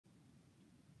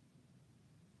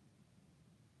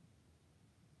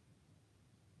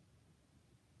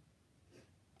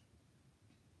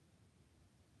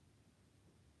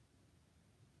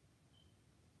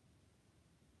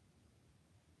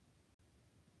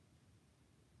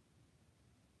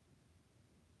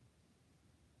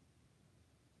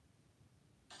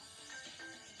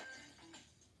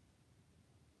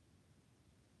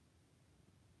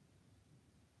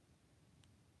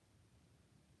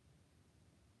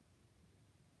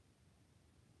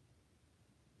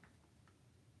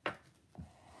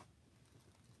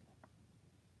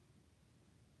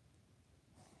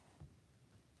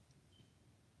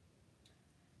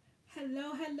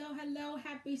Hello, hello, hello.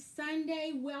 Happy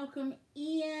Sunday. Welcome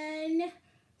in.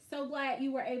 So glad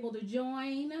you were able to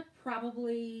join.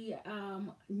 Probably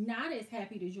not as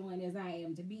happy to join as I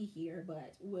am to be here,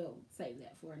 but we'll save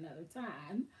that for another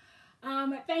time.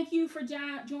 Thank you for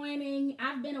joining.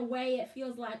 I've been away, it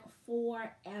feels like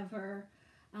forever,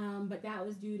 but that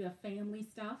was due to family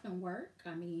stuff and work.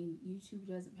 I mean, YouTube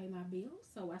doesn't pay my bills,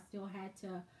 so I still had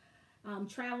to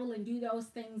travel and do those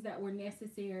things that were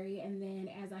necessary. And then,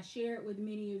 as I shared with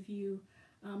many of you,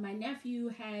 my nephew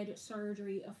had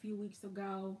surgery a few weeks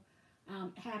ago,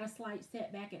 had a slight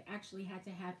setback, and actually had to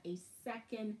have a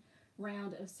second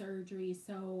round of surgery.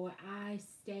 So I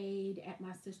stayed at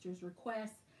my sister's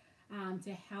request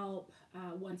to help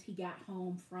once he got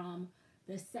home from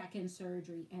the second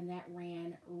surgery, and that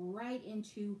ran right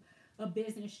into a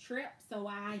business trip. So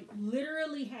I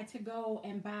literally had to go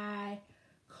and buy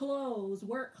clothes,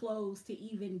 work clothes, to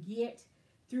even get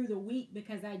through the week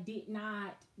because I did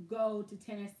not go to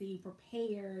Tennessee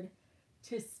prepared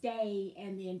to stay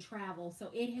and then travel. So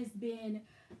it has been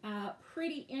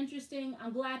pretty interesting.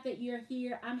 I'm glad that you're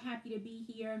here. I'm happy to be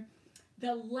here.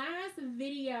 The last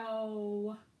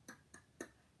video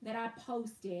that I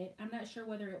posted, I'm not sure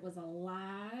whether it was a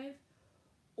live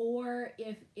or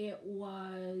if it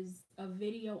was a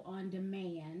video on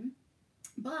demand,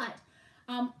 but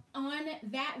on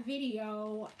that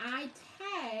video, I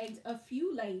tagged a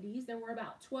few ladies. There were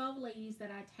about 12 ladies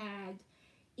that I tagged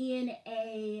in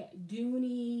a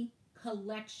Dooney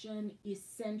collection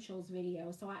essentials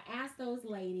video. So I asked those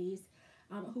ladies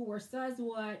who were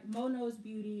Suzwat, Mono's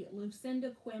Beauty,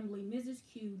 Lucinda Quimbley, Mrs.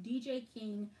 Q, DJ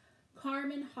King,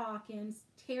 Carmen Hawkins,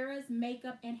 Tara's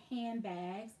Makeup and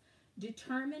Handbags,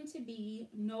 Determined to Be,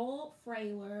 Noel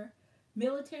Frailer,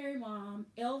 Military Mom,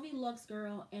 LV Lux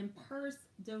Girl, and Purse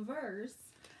Diverse,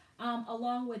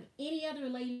 along with any other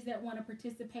ladies that want to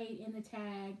participate in the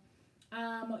tag,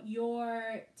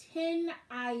 your 10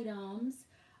 items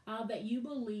that you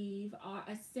believe are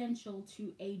essential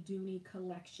to a Dooney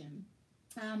collection.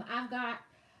 I've got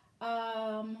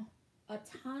a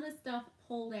ton of stuff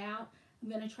pulled out. I'm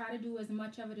going to try to do as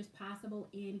much of it as possible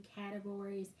in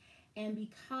categories. And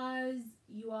because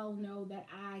you all know that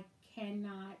I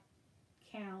cannot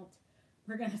count,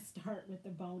 we're going to start with the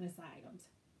bonus items.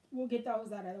 We'll get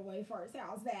those out of the way first.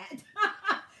 How's that?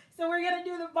 So we're going to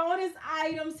do the bonus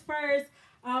items first.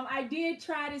 I did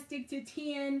try to stick to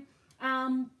 10,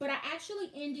 but I actually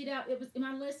ended up,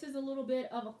 my list is a little bit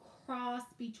of a cross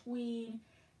between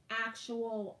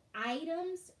actual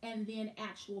items and then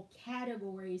actual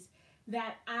categories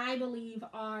that I believe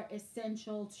are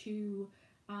essential to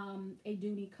a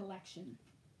Dooney collection.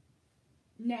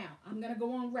 Now, I'm going to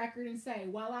go on record and say,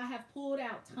 while I have pulled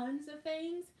out tons of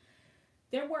things,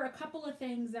 there were a couple of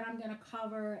things that I'm going to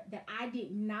cover that I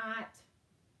did not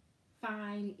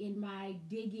find in my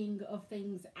digging of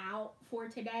things out for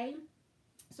today.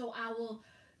 So I will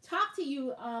talk to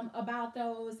you about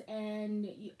those, and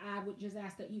I would just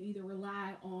ask that you either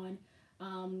rely on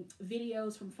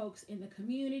videos from folks in the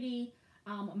community,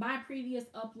 my previous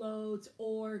uploads,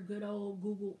 or good old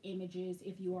Google Images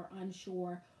if you are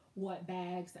unsure what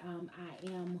bags I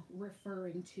am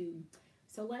referring to.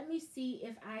 So let me see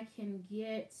if I can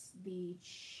get the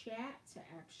chat to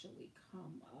actually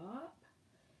come up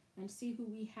and see who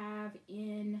we have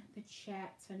in the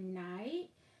chat tonight.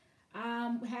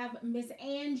 We have Miss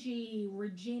Angie,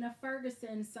 Regina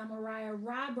Ferguson, Samariah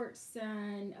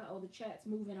Robertson. Uh-oh, the chat's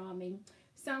moving on me.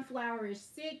 Sunflower is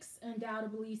 6,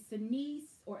 undoubtedly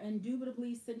Sanice, or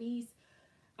indubitably Sanice.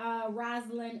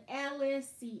 Rosalind Ellis,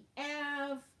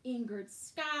 CF, Ingrid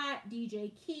Scott,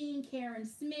 DJ King, Karen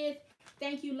Smith.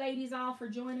 Thank you, ladies, all for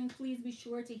joining. Please be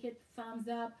sure to hit the thumbs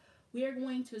up. We're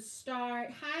going to start.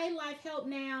 Hi, Life Help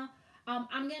Now.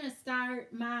 I'm going to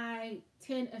start my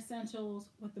 10 essentials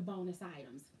with the bonus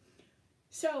items.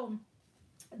 So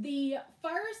the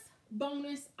first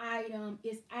bonus item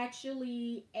is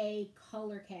actually a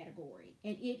color category,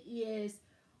 and it is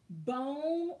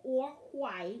bone or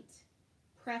white,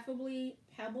 preferably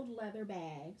pebbled leather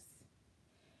bags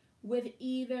with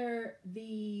either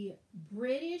the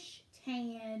British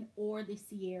tan or the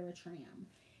Sierra trim.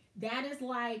 That is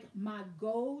like my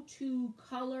go-to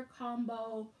color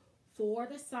combo for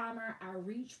the summer. I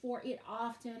reach for it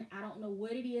often. I don't know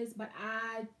what it is, but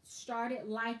I started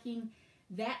liking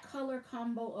that color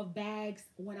combo of bags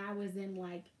when I was in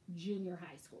like junior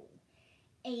high school.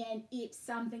 And it's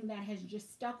something that has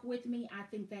just stuck with me. I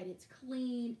think that it's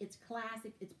clean, it's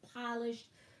classic, it's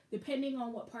polished. Depending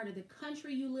on what part of the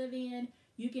country you live in,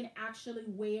 you can actually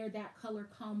wear that color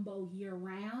combo year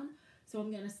round. So I'm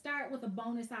going to start with a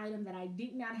bonus item that I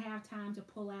did not have time to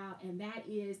pull out, and that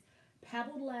is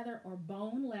pebbled leather or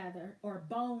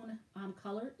bone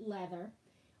colored leather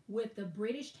with the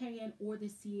British tan or the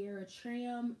Sierra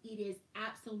trim. It is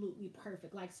absolutely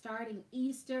perfect. Like starting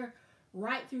Easter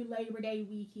right through Labor Day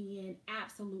weekend.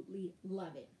 Absolutely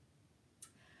love it.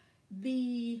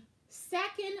 The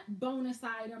second bonus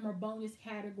item or bonus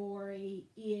category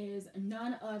is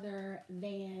none other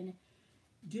than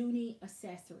Dooney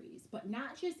accessories, but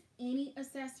not just any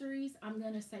accessories. I'm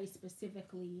going to say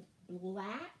specifically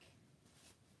black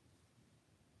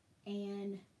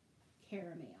and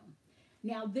caramel.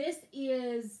 Now, this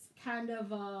is kind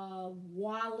of a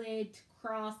wallet,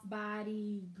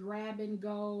 crossbody, grab and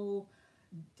go,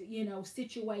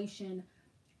 situation.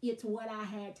 It's what I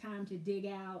had time to dig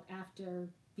out after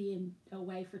being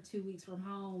away for 2 weeks from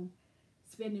home,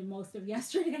 spending most of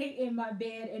yesterday in my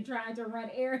bed and trying to run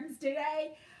errands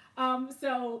today.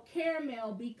 So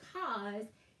caramel, because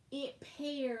it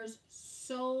pairs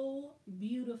so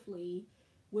beautifully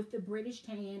with the British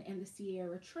tan and the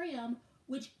Sierra trim,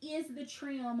 which is the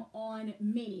trim on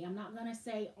many. I'm not going to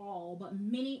say all, but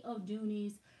many of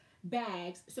Dooney's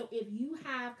bags. So if you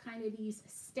have kind of these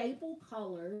staple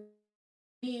colors,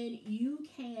 then you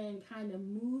can kind of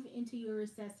move into your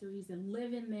accessories and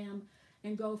live in them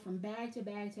and go from bag to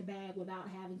bag to bag without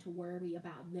having to worry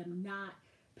about them not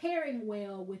pairing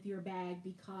well with your bag,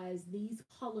 because these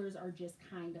colors are just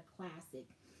kind of classic.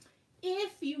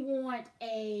 If you want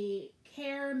a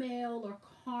caramel or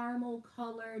caramel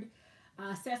colored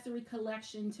accessory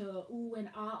collection to ooh and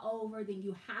ah over, then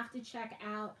you have to check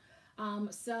out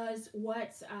Suz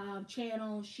What's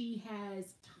channel. She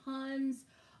has tons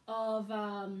of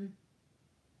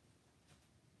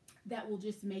that will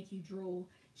just make you drool.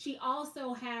 She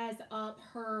also has up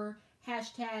her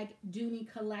hashtag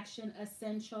Dooney Collection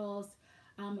Essentials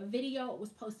video. It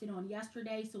was posted on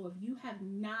yesterday. So if you have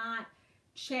not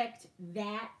checked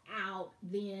that out,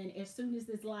 then as soon as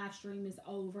this live stream is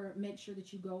over, make sure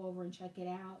that you go over and check it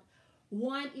out.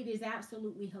 One, it is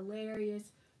absolutely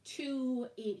hilarious. Two,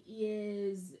 it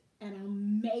is an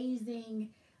amazing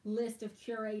list of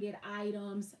curated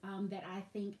items that I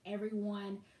think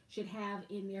everyone should have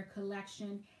in their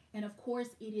collection. And of course,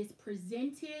 it is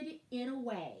presented in a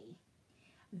way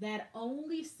that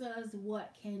only Suz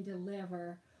What can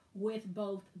deliver, with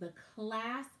both the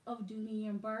class of Dooney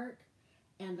and Burke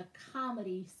and the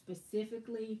comedy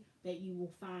specifically that you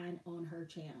will find on her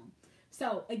channel.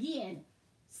 So again,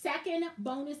 second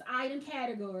bonus item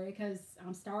category, because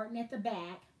I'm starting at the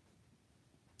back,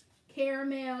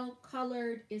 caramel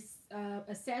colored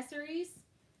accessories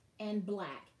and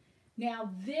black. Now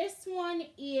this one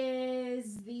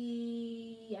is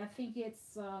I think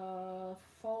it's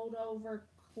fold over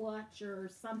clutch or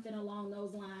something along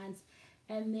those lines.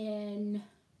 And then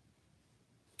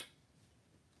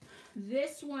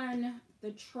this one,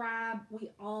 the Tribe,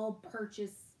 we all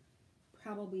purchased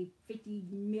probably 50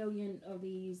 million of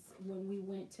these when we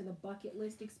went to the bucket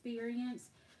list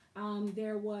experience.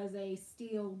 There was a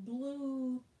steel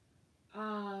blue,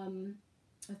 I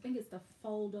think it's the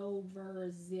fold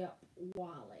over zip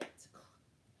wallet.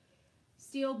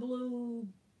 Steel blue,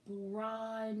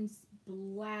 bronze,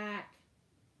 black,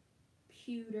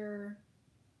 pewter.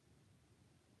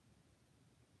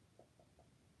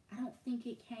 I don't think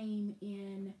it came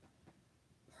in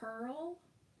pearl,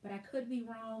 but I could be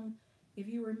wrong. If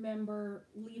you remember,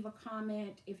 leave a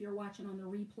comment if you're watching on the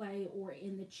replay or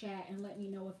in the chat and let me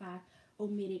know if I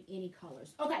omitted any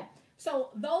colors. Okay, so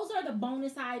those are the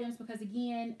bonus items because,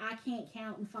 again, I can't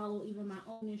count and follow even my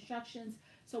own instructions.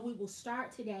 So we will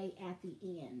start today at the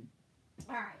end.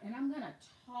 All right, and I'm going to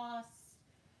toss.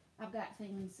 I've got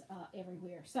things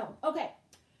everywhere. So, okay.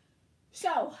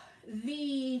 So, let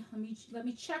me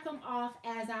check them off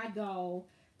as I go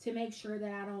to make sure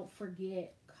that I don't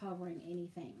forget covering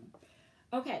anything.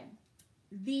 Okay,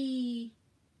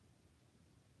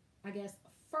 I guess,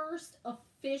 first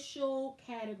official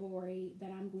category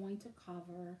that I'm going to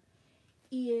cover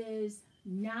is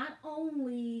not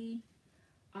only,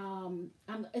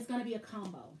 it's going to be a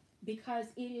combo because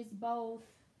it is both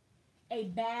a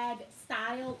bag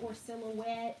style or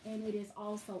silhouette, and it is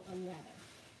also a leather.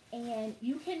 And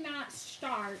you cannot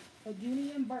start a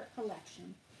Dooney and Burke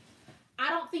collection. I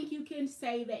don't think you can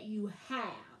say that you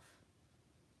have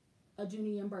a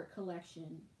Dooney and Burke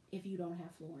collection if you don't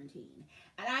have Florentine.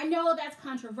 And I know that's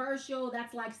controversial.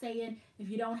 That's like saying if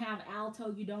you don't have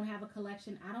Alto, you don't have a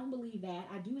collection. I don't believe that.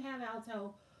 I do have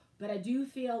Alto, but I do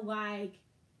feel like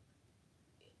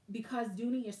because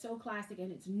Dooney is so classic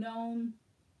and it's known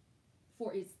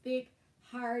for its thick,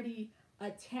 hardy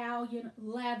Italian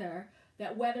leather,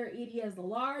 that whether it is a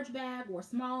large bag or a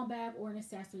small bag or an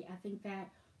accessory, I think that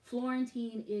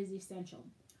Florentine is essential.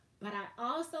 But I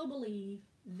also believe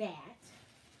that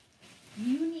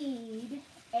you need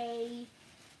a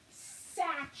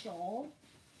satchel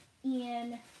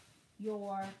in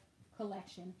your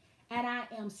collection. And I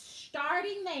am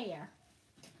starting there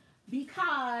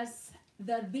because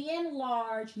the then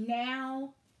large,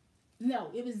 now, no,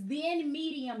 it was then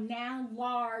medium, now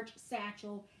large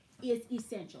satchel is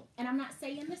essential. And I'm not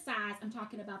saying the size, I'm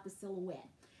talking about the silhouette.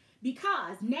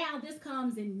 Because now this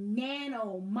comes in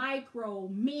nano, micro,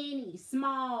 mini,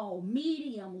 small,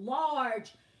 medium,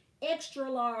 large, extra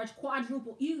large,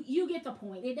 quadruple. You get the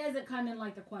point. It doesn't come in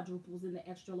like the quadruples and the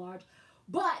extra large.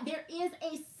 But there is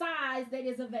a size that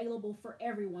is available for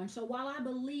everyone. So while I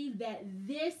believe that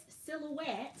this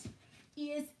silhouette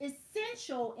is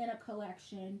essential in a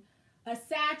collection, a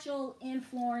satchel in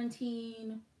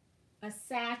Florentine, a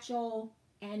satchel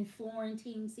and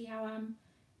Florentine, see how I'm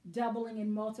doubling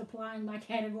and multiplying my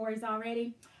categories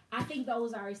already? I think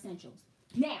those are essentials.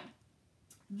 Now,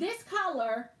 this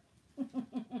color,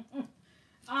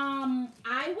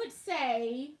 I would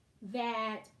say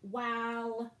that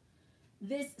while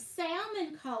this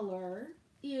salmon color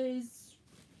is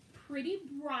pretty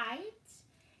bright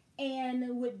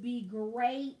and would be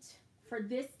great for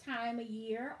this time of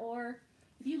year, or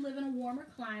if you live in a warmer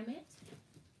climate,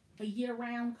 a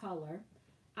year-round color,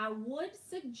 I would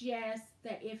suggest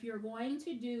that if you're going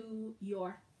to do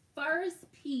your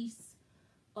first piece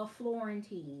of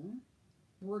Florentine,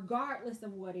 regardless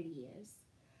of what it is,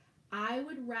 I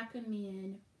would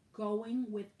recommend going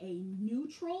with a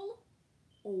neutral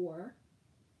or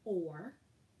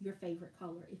your favorite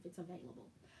color if it's available.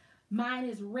 Mine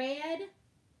is red.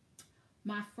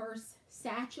 My first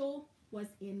satchel was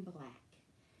in black,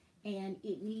 and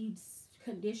it needs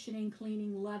conditioning,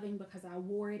 cleaning, loving because I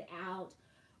wore it out.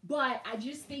 But I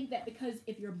just think that because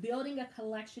if you're building a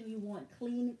collection, you want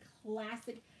clean,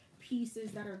 classic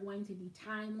pieces that are going to be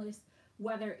timeless,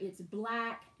 whether it's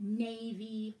black,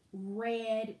 navy,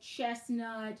 red,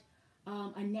 chestnut,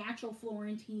 a natural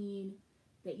Florentine,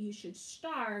 that you should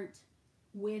start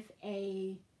with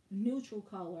a neutral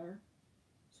color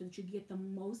so that you get the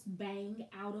most bang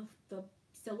out of the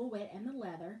silhouette and the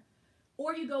leather.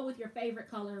 Or you go with your favorite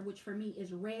color, which for me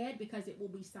is red, because it will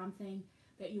be something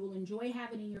that you will enjoy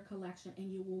having in your collection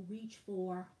and you will reach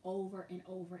for over and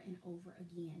over and over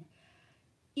again.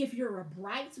 If you're a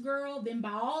brights girl, then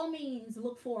by all means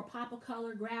look for a pop of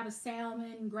color, grab a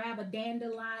salmon, grab a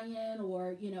dandelion,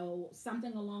 or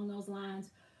something along those lines.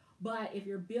 But if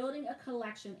you're building a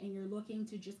collection and you're looking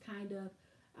to just kind of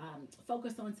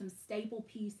focus on some staple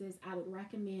pieces, I would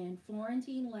recommend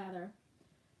Florentine leather,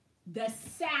 the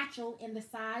satchel in the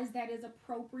size that is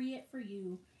appropriate for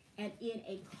you, and in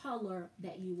a color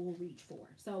that you will reach for.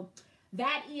 So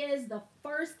that is the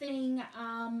first thing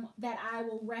that I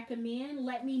will recommend.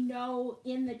 Let me know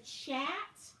in the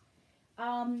chat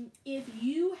if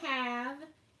you have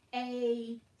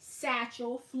a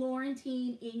satchel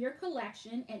Florentine in your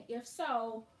collection, and if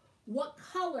so, what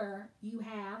color you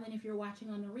have. And if you're watching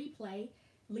on the replay,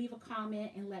 leave a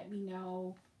comment and let me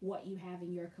know what you have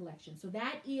in your collection. So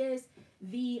that is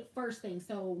the first thing.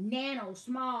 So nano,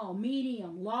 small,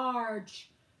 medium,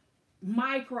 large,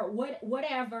 micro,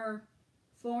 whatever,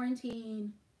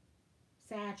 Florentine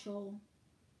satchel,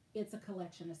 it's a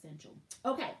collection essential.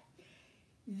 Okay,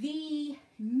 the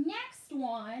next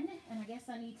one, and I guess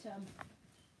I need to,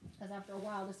 because after a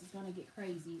while this is going to get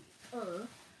crazy.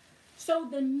 So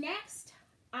the next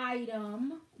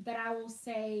item that I will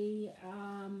say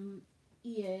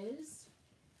is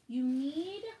you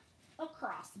need a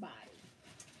crossbody.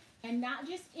 And not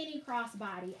just any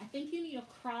crossbody. I think you need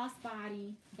a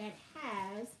crossbody that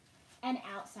has an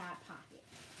outside pocket.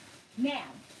 Now,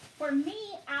 for me,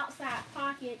 outside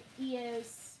pocket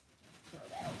is, throw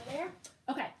that over there.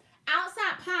 Okay,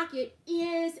 outside pocket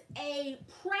is a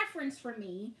preference for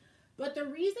me, but the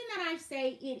reason that I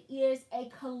say it is a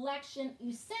collection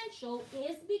essential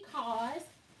is because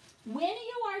when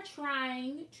you are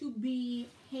trying to be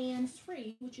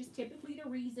hands-free, which is typically the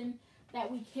reason that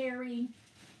we carry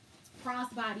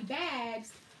crossbody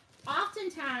bags,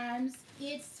 oftentimes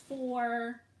it's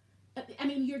for,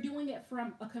 you're doing it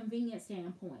from a convenience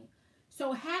standpoint.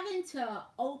 So having to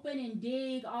open and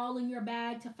dig all in your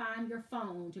bag to find your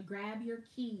phone, to grab your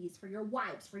keys, for your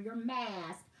wipes, for your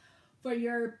mask, for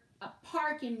your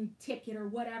parking ticket or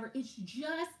whatever, it's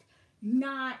just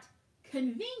not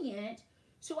convenient.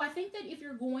 So I think that if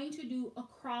you're going to do a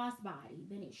crossbody,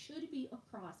 then it should be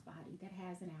a crossbody that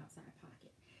has an outside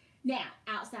pocket. Now,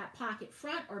 outside pocket,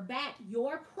 front or back,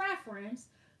 your preference,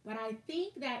 but I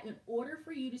think that in order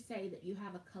for you to say that you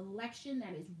have a collection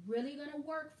that is really going to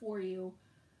work for you,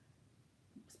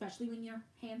 especially when you're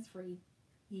hands-free,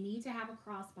 you need to have a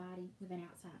crossbody with an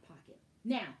outside pocket.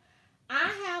 Now,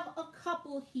 I have a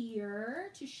couple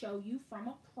here to show you from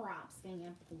a prop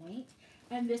standpoint.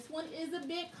 And this one is a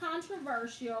bit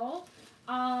controversial.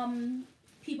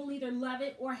 People either love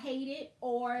it or hate it,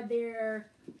 or they're,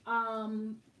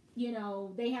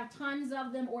 they have tons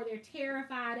of them, or they're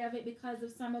terrified of it because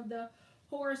of some of the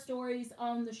horror stories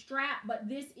on the strap. But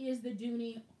this is the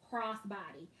Dooney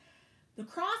crossbody. The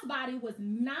crossbody was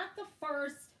not the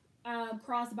first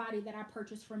crossbody that I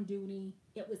purchased from Dooney.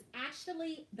 It was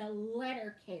actually the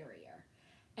letter carrier,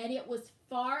 and it was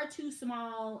far too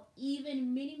small.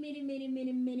 Even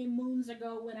many moons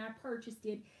ago when I purchased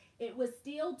it, it was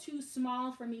still too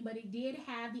small for me, but it did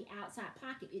have the outside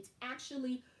pocket. It's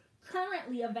actually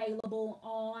currently available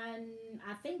on,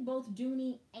 I think, both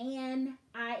Dooney and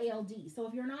ILD. So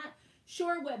if you're not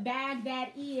sure what bag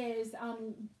that is,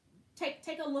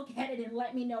 take a look at it and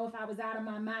let me know if I was out of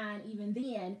my mind even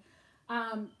then,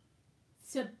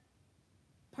 to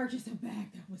purchase a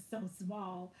bag that was so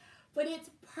small. But it's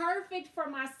perfect for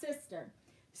my sister.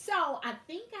 So I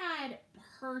think I'd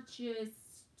purchased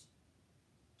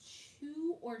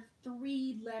 2 or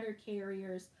 3 letter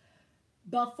carriers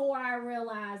before I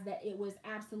realized that it was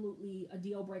absolutely a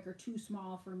deal breaker, too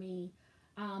small for me.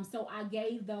 So I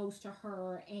gave those to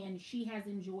her, and she has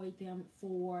enjoyed them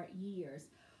for years.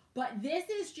 But this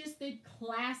is just the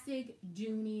classic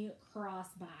Dooney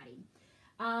crossbody.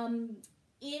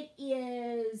 It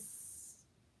is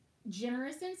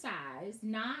generous in size,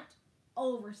 not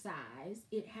oversized.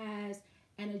 It has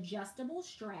an adjustable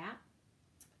strap.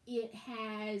 It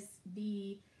has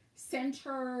the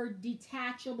center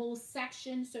detachable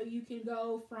section, so you can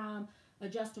go from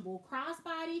adjustable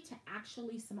crossbody to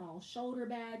actually small shoulder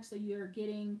bag, so you're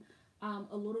getting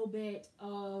a little bit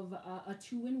of a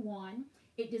 2-in-1.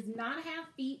 It does not have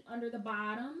feet under the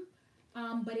bottom,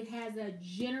 but it has a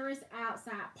generous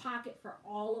outside pocket for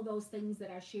all of those things that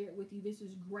I shared with you. This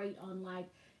is great on like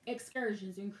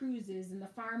excursions and cruises and the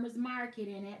farmer's market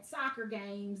and at soccer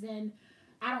games and,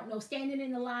 I don't know, standing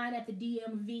in the line at the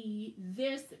DMV.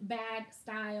 This bag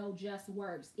style just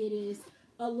works. It is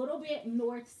a little bit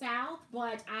north-south,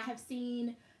 but I have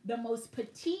seen the most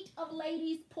petite of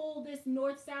ladies pull this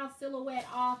north-south silhouette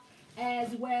off,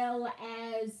 as well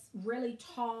as really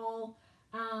tall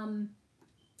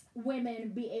women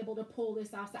be able to pull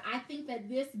this off. So I think that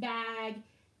this bag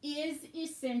is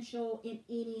essential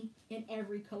in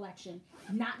every collection.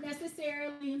 Not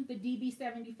necessarily the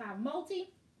DB75 multi,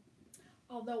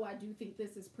 although I do think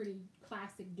this is pretty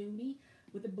classic Dooney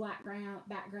with the black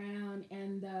background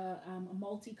and the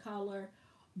multicolor.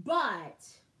 But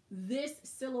this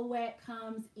silhouette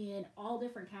comes in all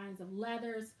different kinds of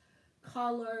leathers,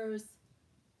 colors,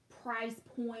 price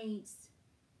points.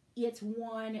 It's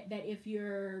one that if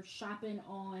you're shopping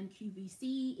on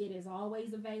QVC, it is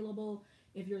always available.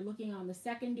 If you're looking on the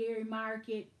secondary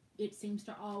market, it seems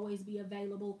to always be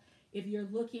available. If you're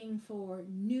looking for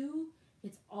new,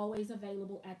 it's always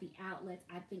available at the outlets.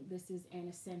 I think this is an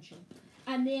essential.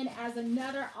 And then as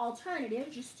another alternative,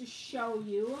 just to show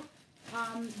you,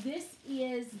 this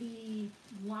is the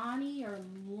Lanny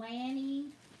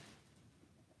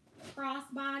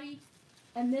crossbody.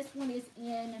 And this one is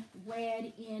in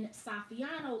red in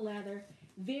Saffiano leather.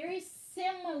 Very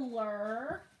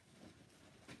similar,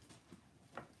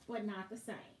 but not the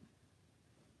same.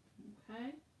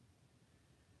 Okay.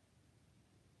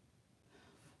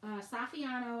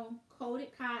 Saffiano,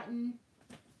 coated cotton,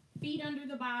 feet under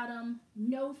the bottom,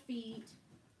 no feet.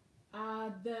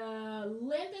 The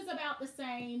length is about the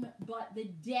same, but the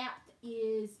depth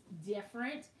is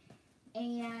different.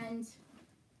 And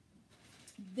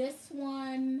this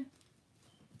one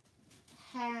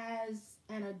has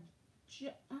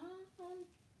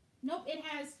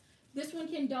this one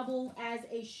can double as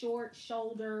a short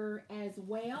shoulder as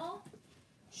well.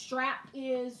 Strap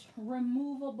is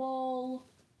removable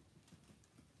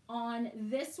on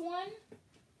this one.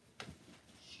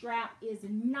 Strap is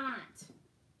not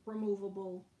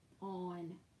removable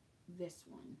on this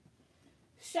one.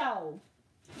 So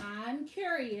I'm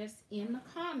curious in the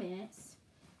comments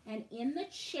and in the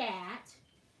chat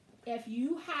if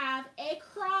you have a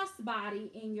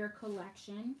crossbody in your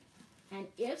collection, and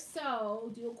if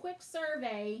so, do a quick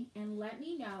survey and let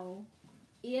me know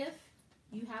if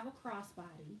you have a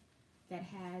crossbody that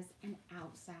has an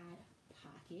outside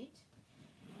pocket.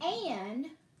 And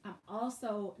I'm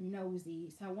also nosy,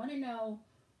 so I want to know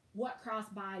what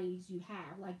crossbodies you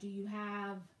have. Like, do you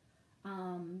have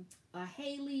a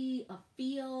Haley, a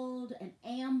Field, an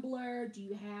Ambler? Do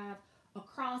you have a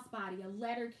crossbody, a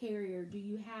letter carrier? Do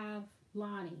you have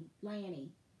Lanny,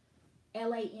 Lani,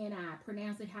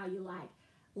 pronounce it how you like.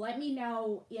 Let me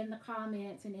know in the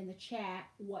comments and in the chat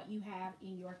what you have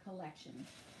in your collection.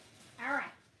 All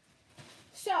right.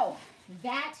 So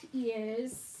that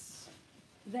is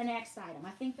the next item.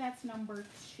 I think that's number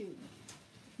 2.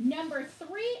 Number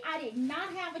 3, I did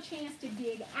not have a chance to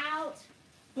dig out,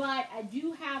 but I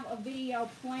do have a video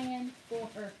planned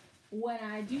for when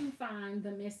I do find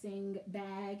the missing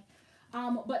bag.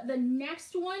 But the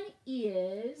next one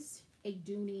is a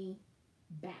Dooney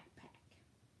backpack.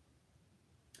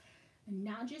 And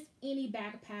not just any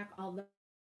backpack, although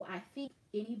I think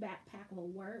any backpack will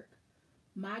work.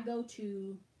 My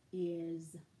go-to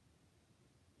is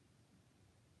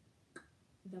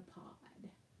the pod.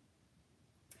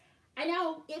 I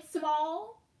know it's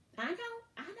small. I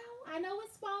know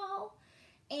it's small.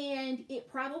 And it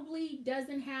probably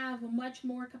doesn't have much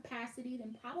more capacity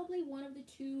than probably one of the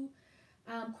 2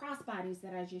 crossbodies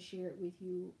that I just shared with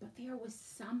you. But there was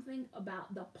something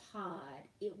about the pod.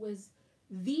 It was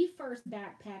the first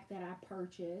backpack that I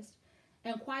purchased.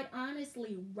 And quite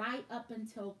honestly, right up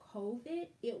until COVID,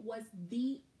 it was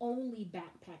the only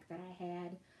backpack that I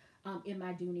had in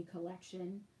my Dooney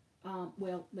collection.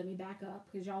 Well, let me back up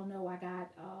because y'all know I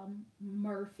got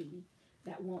Murphy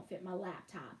that won't fit my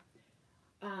laptop.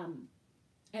 And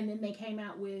then they came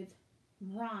out with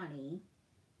Ronnie.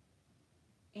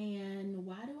 And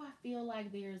why do I feel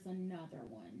like there's another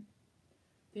one?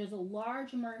 There's a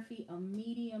large Murphy, a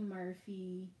medium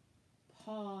Murphy,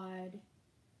 pod.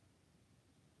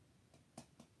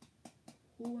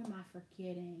 Who am I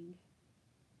forgetting?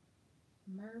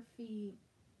 Murphy,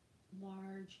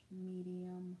 large,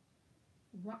 medium.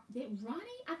 Did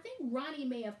Ronnie? I think Ronnie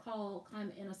may have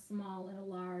come in a small and a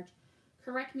large.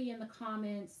 Correct me in the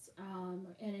comments and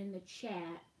in the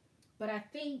chat. But I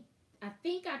think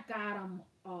I got them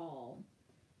all.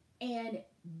 And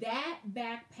that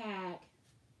backpack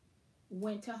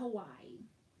went to Hawaii.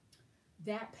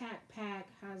 That backpack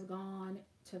has gone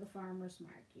to the farmer's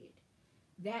market.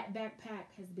 That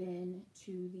backpack has been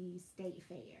to the state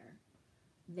fair.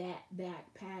 That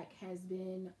backpack has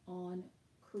been on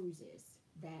cruises.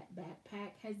 That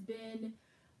backpack has been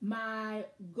my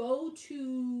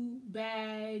go-to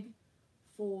bag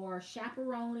for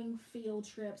chaperoning field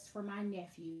trips for my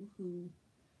nephew, who,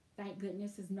 thank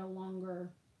goodness, is no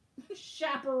longer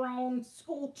chaperone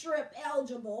school trip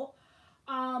eligible.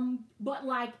 But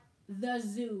like the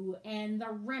zoo and the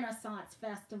Renaissance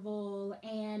Festival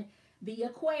and the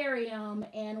aquarium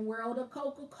and World of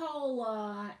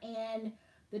Coca-Cola and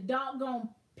the doggone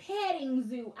petting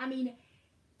zoo. I mean,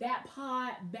 that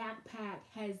pod backpack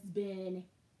has been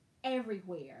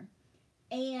everywhere.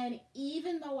 And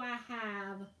even though I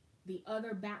have the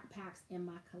other backpacks in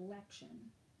my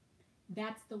collection,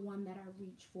 that's the one that I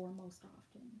reach for most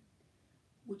often,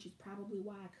 which is probably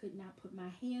why I could not put my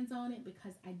hands on it,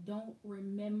 because I don't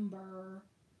remember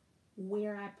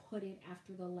where I put it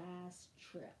after the last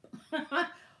trip.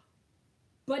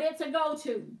 But it's a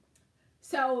go-to.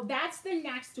 So that's the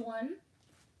next one.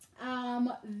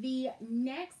 The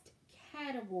next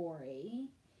category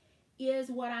is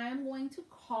what I am going to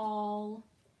call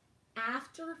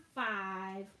after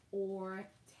 5 or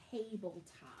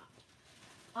tabletop.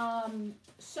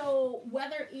 So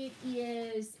whether it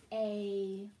is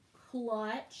a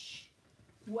clutch,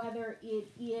 whether it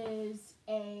is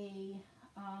a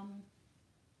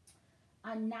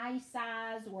nice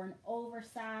size or an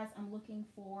oversized, I'm looking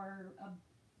for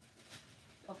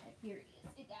a, okay, here it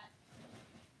is. It got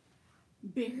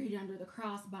buried under the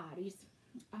crossbodies.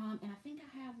 And I think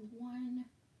I have one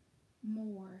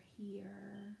more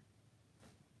here.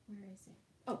 Where is it?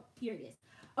 Oh, here it is.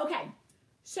 Okay,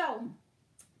 so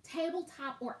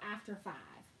tabletop or after 5.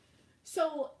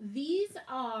 So these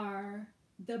are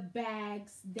the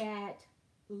bags that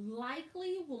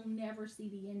likely will never see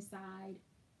the inside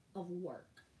of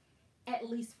work, at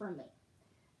least for me.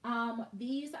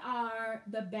 These are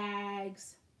the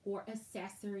bags or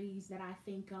accessories that I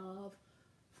think of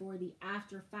for the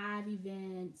after 5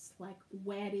 events, like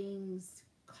weddings,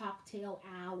 cocktail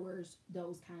hours,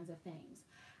 those kinds of things.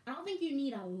 I don't think you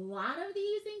need a lot of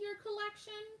these in your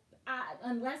collection,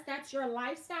 unless that's your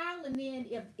lifestyle. And then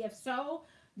if so,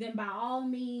 then by all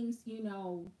means, you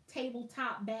know,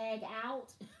 tabletop bag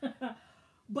out.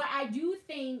 But I do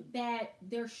think that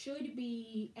there should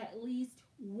be at least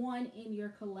one in your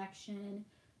collection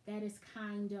that is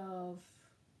kind of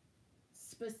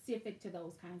specific to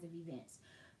those kinds of events.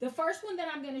 The first one that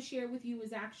I'm going to share with you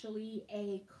is actually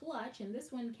a clutch, and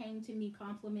this one came to me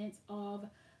compliments of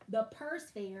the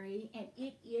Purse Fairy, and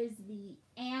it is the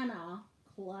Anna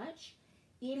clutch.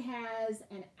 It has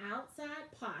an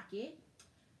outside pocket,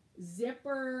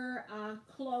 zipper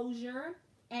closure,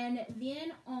 And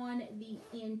then on the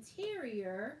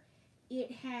interior,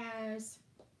 it has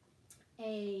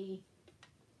a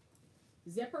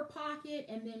zipper pocket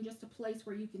and then just a place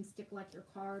where you can stick like your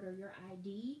card or your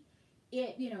ID.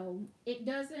 It, you know, it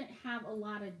doesn't have a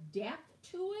lot of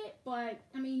depth to it, but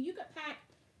I mean, you could pack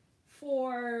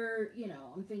for, you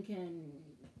know, I'm thinking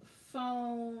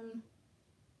phone,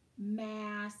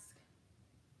 mask,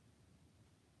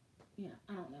 you know,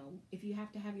 I don't know. If you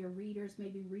have to have your readers,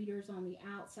 maybe readers on the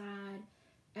outside,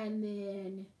 and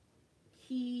then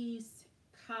keys,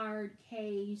 card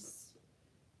case,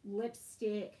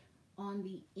 lipstick on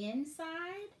the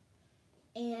inside.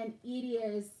 And it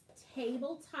is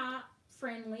tabletop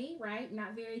friendly, right?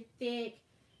 Not very thick.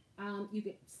 You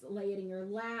could lay it in your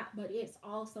lap, but it's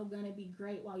also going to be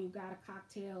great while you got a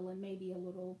cocktail and maybe a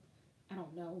little, I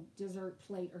don't know, dessert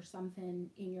plate or something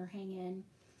in your hand.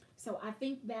 So I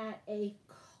think that a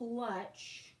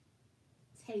clutch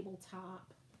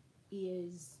tabletop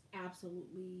is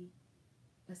absolutely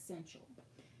essential.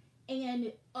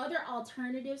 And other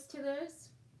alternatives to this,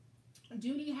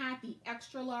 Dooney had the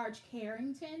extra large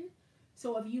Carrington.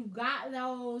 So if you got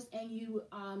those and you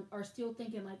are still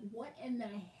thinking like, what in the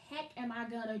heck am I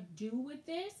gonna do with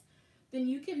this? Then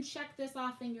you can check this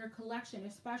off in your collection,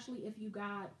 especially if you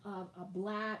got a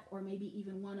black or maybe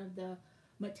even one of the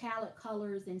metallic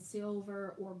colors in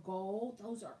silver or gold.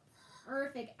 Those are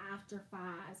perfect after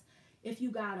fives. If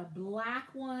you got a black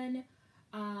one,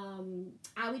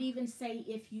 I would even say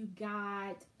if you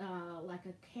got like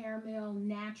a caramel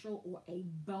natural or a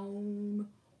bone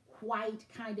white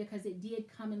kind of, because it did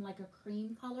come in like a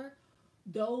cream color.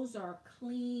 Those are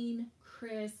clean,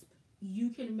 crisp. You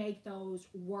can make those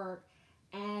work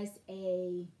as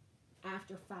a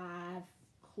after five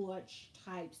clutch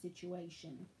type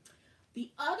situation. The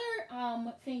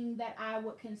other thing that I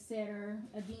would consider,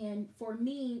 again, for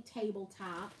me,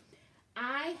 tabletop,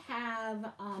 I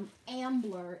have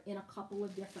Ambler in a couple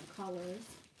of different colors.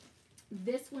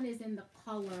 This one is in the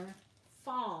color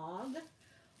Fog,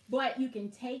 but you can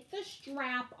take the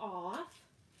strap off.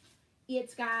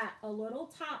 It's got a little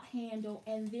top handle,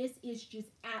 and this is just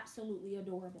absolutely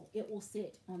adorable. It will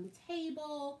sit on the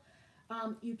table.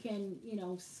 You can, you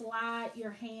know, slide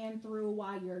your hand through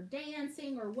while you're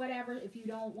dancing or whatever if you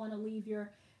don't want to leave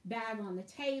your bag on the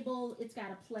table. It's got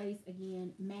a place,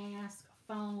 again, mask,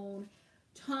 phone,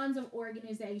 tons of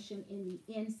organization in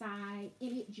the inside,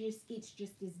 and it's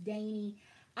just this dainty.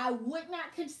 I would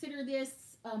not consider this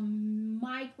a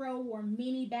micro or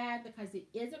mini bag because it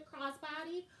is a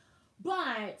crossbody,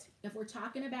 but if we're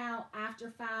talking about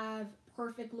after five,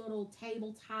 perfect little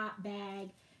tabletop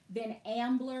bag, then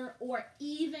Ambler, or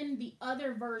even the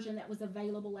other version that was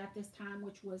available at this time,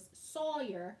 which was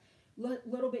Sawyer,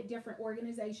 little bit different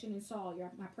organization in Sawyer.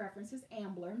 My preference is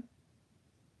Ambler.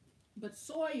 But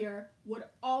Sawyer would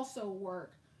also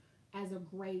work as a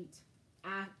great,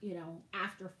 you know,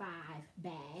 after five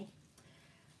bag.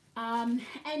 And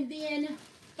then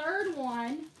third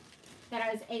one that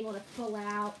I was able to pull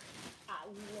out, I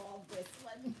love this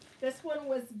one. This one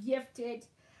was gifted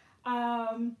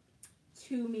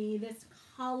to me. This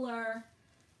color,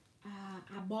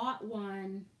 I bought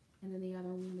one, and then the other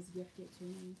one was gifted to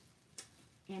me.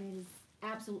 And it is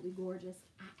absolutely gorgeous.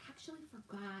 I actually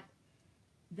forgot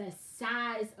the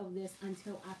size of this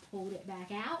until I pulled it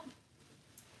back out.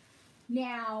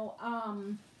 Now,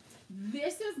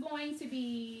 this is going to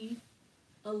be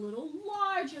a little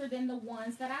larger than the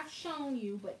ones that I've shown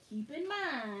you, but keep in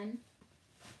mind,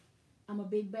 I'm a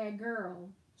big bag girl.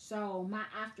 So my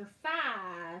after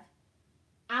five,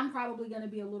 I'm probably going to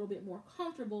be a little bit more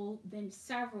comfortable than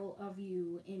several of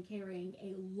you in carrying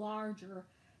a larger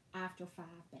after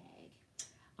five bag.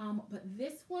 But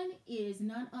this one is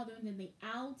none other than the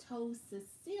Alto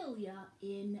Cecilia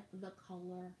in the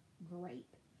color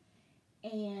grape.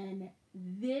 And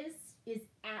this is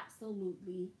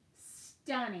absolutely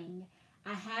stunning.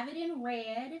 I have it in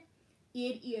red.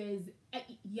 It is,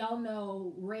 y'all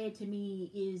know red to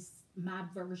me is my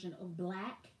version of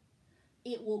black.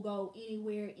 It will go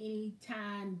anywhere,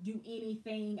 anytime, do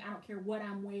anything. I don't care what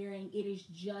I'm wearing. It is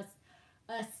just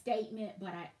a statement,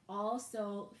 but I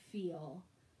also feel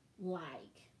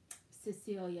like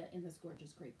Cecilia in this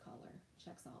gorgeous grape color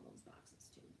checks all those boxes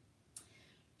too.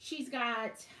 She's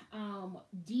got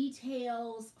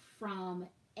details from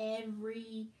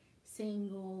every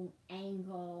single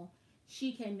angle.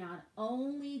 She can not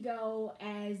only go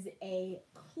as a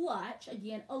clutch,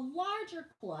 again, a larger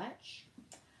clutch,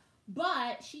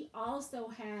 but she also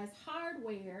has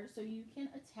hardware so you can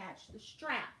attach the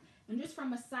strap. And just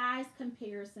from a size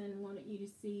comparison, I wanted you to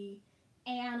see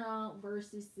Anna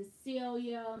versus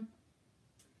Cecilia.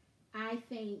 I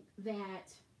think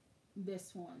that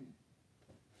this one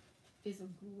is a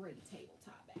great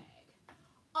tabletop bag.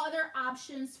 Other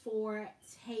options for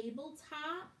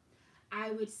tabletop,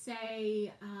 I would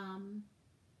say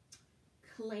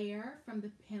Claire from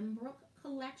the Pembroke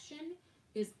collection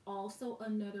is also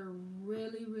another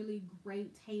really, really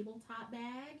great tabletop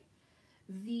bag.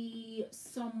 The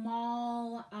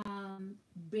small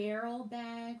barrel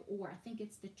bag, or I think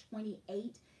it's the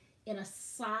 28 in a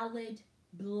solid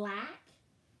black,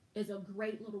 is a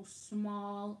great little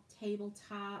small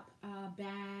tabletop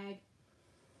bag.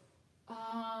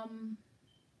 Um,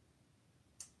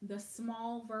 the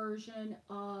small version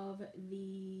of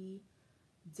the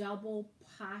double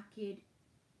pocket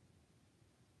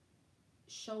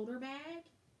shoulder bag,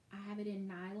 I have it in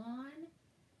nylon.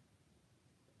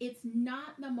 It's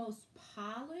not the most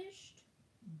polished,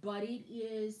 but it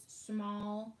is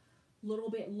small, a little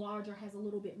bit larger, has a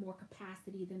little bit more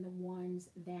capacity than the ones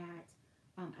that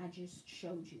I just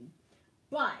showed you.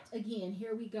 But again,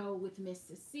 here we go with Miss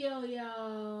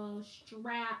Cecilia,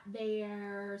 strap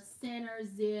there, center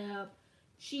zip.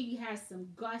 She has some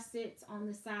gussets on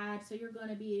the side, so you're going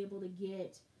to be able to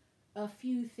get a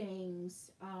few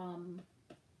things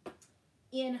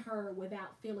in her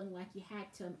without feeling like you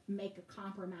had to make a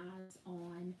compromise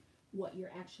on what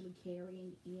you're actually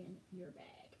carrying in your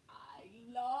bag. I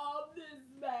love this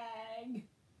bag.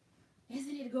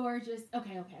 Isn't it gorgeous?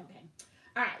 Okay.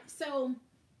 All right, so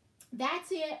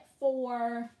that's it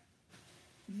for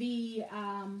the,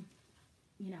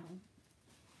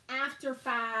 after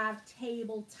 5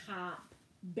 tabletop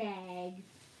bag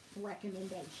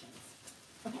recommendations.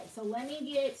 Okay, so let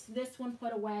me get this one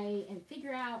put away and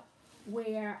figure out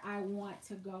where I want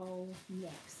to go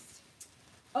next.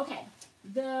 Okay,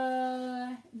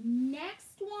 the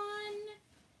next one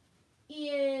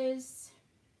is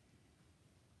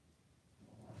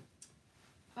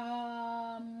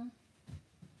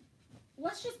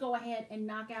let's just go ahead and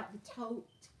knock out the tote,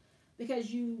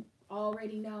 because you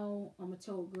already know I'm a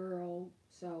tote girl.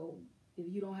 So if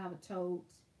you don't have a tote,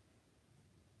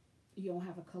 you don't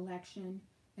have a collection.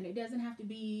 And it doesn't have to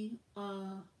be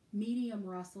a medium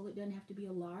Russell. It doesn't have to be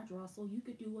a large Russell. You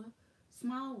could do a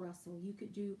small Russell. You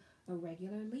could do a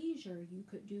regular Leisure. You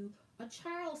could do a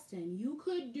Charleston. You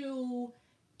could do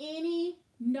any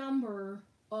number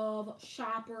of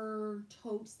shopper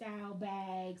tote style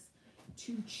bags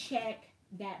to check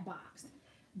that box.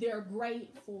 They're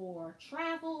great for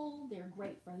travel. They're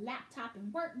great for laptop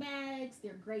and work bags.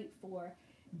 They're great for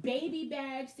baby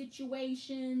bag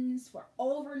situations, for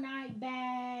overnight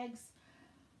bags.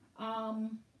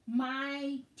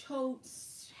 My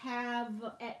totes have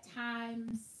at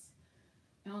times,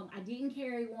 I didn't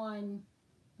carry one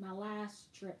my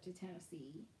last trip to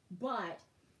Tennessee, but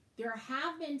there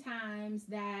have been times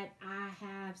that I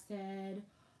have said,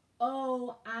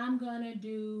 oh, I'm going to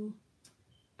do,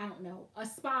 I don't know, a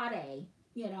spa day,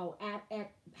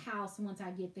 at house once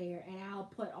I get there, and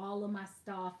I'll put all of my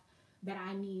stuff that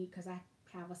I need, because I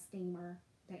have a steamer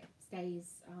that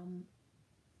stays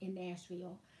in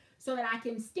Nashville, so that I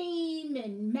can steam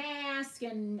and mask,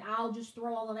 and I'll just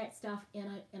throw all of that stuff in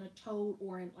a tote,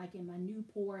 or in my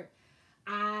Newport.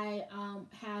 I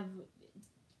have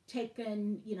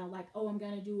taken, I'm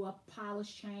going to do a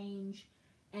polish change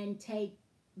and take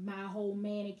my whole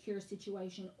manicure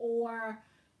situation, or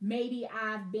maybe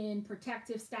I've been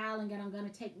protective styling and I'm going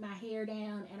to take my hair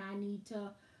down and I need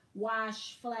to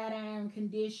wash, flat iron,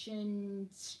 condition,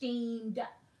 steamed.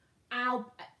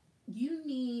 You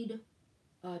need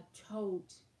a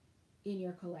tote in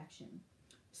your collection.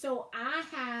 So I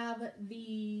have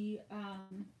the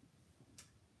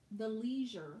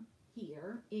Leisure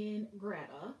here in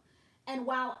Greta, and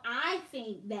while I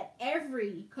think that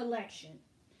every collection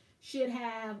should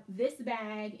have this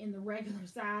bag in the regular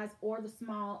size or the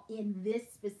small in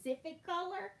this specific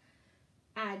color,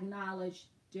 I acknowledge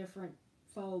different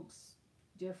folks,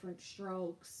 different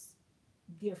strokes,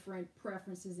 different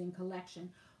preferences in collection.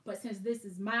 But since this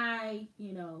is my,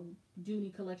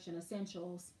 Dooney Collection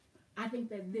Essentials, I think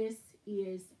that this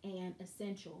is an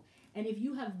essential. And if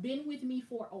you have been with me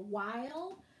for a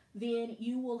while, then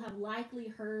you will have likely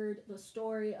heard the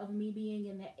story of me being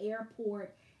in the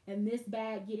airport and this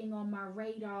bag getting on my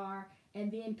radar,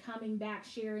 and then coming back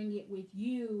sharing it with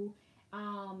you.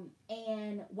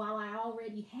 And while I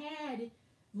already had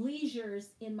Leisures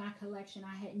in my collection,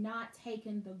 I had not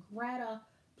taken the Greta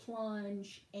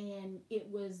plunge, and it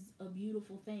was a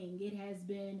beautiful thing. It has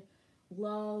been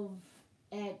love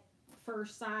at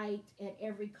first sight at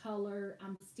every color.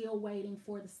 I'm still waiting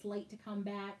for the slate to come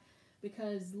back,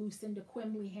 because Lucinda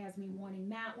Quimbley has me wanting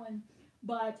that one.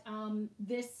 But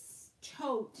this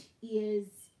tote is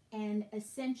an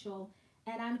essential,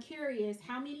 And I'm curious,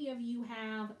 how many of you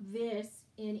have this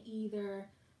in either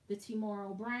the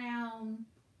Tomorrow Brown,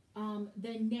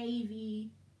 the navy,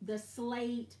 the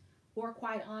slate, or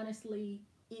quite honestly,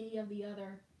 any of the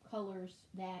other colors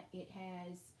that it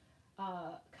has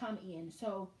come in.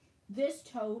 So this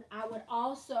tote, I would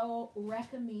also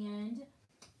recommend,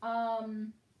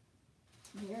 um,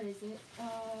 where is it?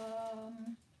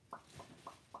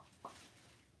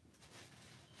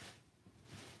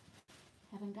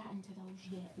 Haven't gotten to those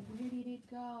yet. Where did it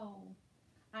go?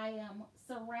 I am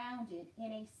surrounded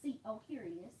in a sea. Oh, here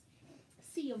it is.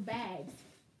 Sea of bags.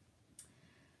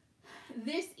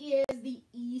 This is the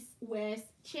East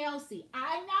West Chelsea.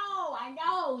 I know.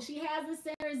 She has a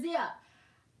center zip.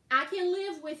 I can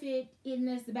live with it in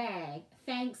this bag.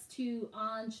 Thanks to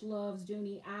Ange Loves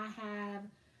Dooney. I have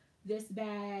this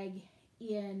bag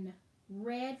in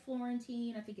red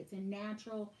Florentine. I think it's in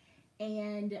natural.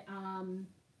 And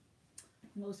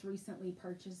most recently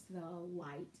purchased the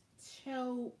light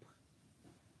taupe.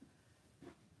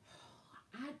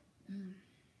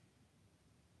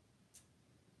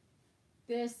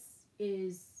 This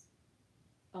is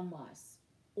a must.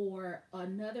 Or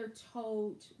another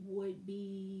tote would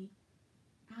be,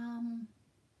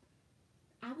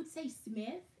 I would say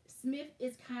Smith. Smith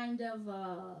is kind of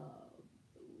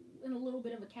in a little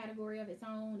bit of a category of its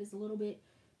own. It's a little bit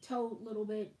tote, little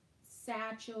bit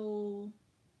satchel,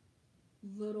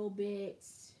 little bit,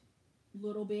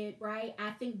 right?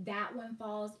 I think that one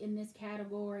falls in this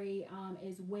category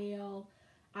as well.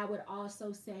 I would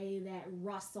also say that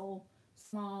Russell,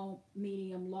 small,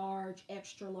 medium, large,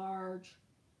 extra large,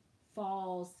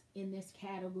 falls in this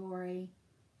category.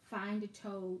 Find a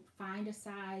tote, find a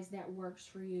size that works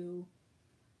for you.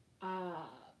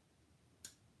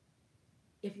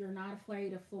 If you're not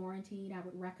afraid of Florentine, I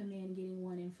would recommend getting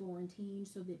one in Florentine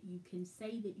so that you can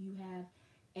say that you have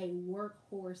a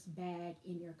workhorse bag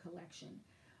in your collection.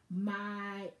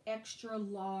 My extra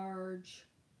large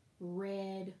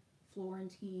red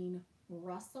Florentine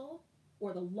Russell,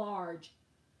 or the large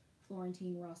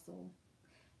Florentine Russell.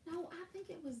 No, I think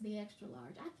it was the extra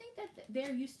large. I think that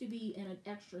there used to be an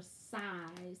extra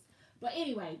size. But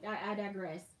anyway, I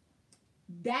digress.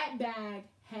 That bag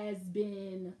has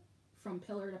been from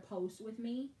pillar to post with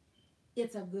me.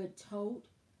 It's a good tote.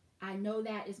 I know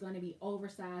that is going to be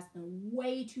oversized and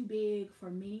way too big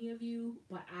for many of you,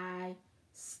 but I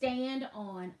stand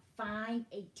on find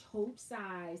a tote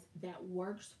size that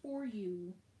works for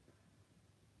you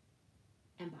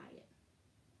and buy it.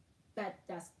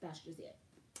 That's just it.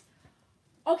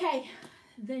 Okay,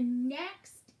 the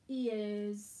next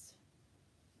is,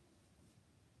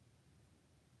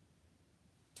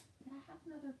 did I have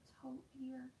another tote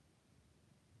here?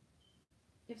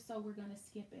 If so, we're going to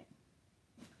skip it.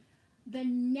 The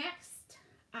next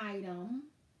item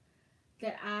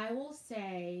that I will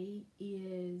say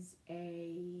is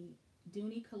a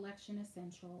Dooney Collection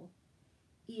Essential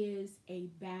is a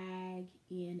bag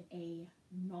in a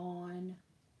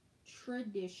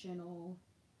non-traditional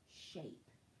shape.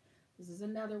 This is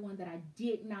another one that I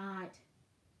did not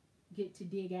get to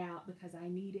dig out because I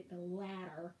needed the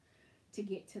ladder to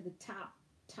get to the top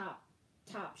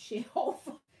shelf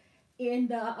in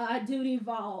the Dooney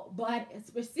vault. But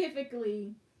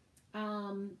specifically,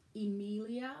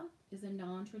 Emilia is a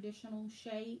non-traditional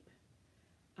shape.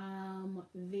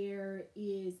 There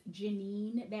is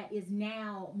Janine that is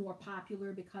now more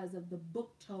popular because of the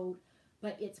book tote,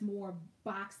 but it's more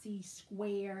boxy,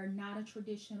 square, not a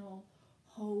traditional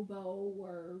hobo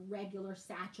or regular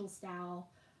satchel style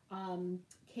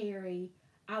carry.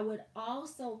 I would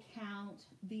also count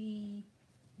the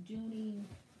Dooney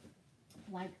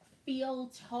like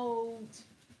field, what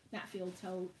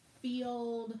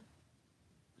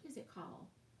is it called?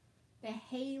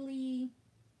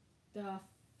 The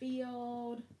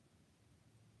field,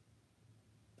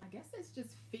 I guess it's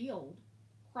just field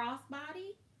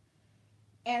crossbody,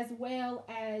 as well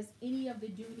as any of the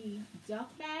Dooney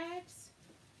duck bags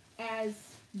as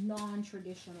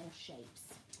non-traditional shapes.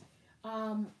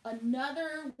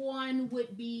 Another one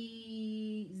would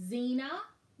be Xena,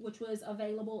 which was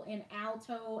available in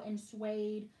alto and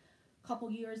suede a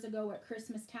couple years ago at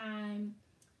Christmas time.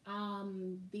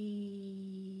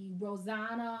 The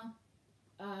Rosanna,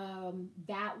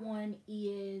 that one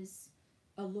is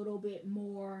a little bit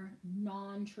more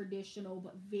non-traditional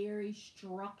but very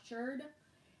structured,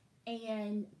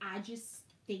 and I just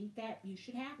think that you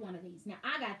should have one of these. Now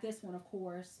I got this one, of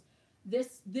course.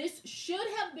 This should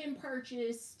have been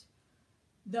purchased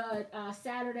the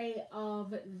Saturday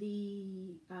of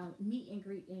the meet and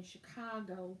greet in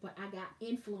Chicago, but I got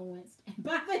influenced, and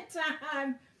by the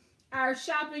time our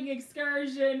shopping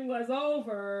excursion was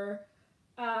over,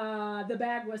 the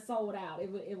bag was sold out.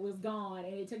 It was gone,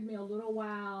 and it took me a little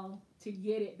while to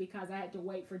get it because I had to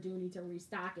wait for Dooney to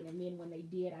restock it, and then when they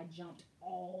did, I jumped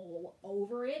all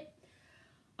over it.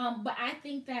 But I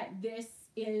think that this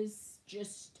is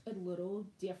just a little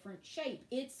different shape.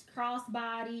 It's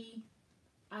crossbody.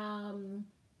 Um,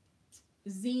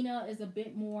 Xena is a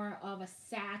bit more of a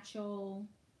satchel.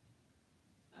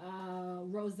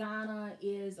 Rosanna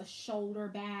is a shoulder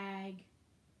bag.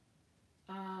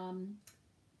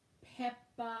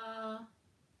 Peppa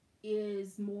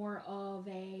is more of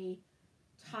a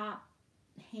top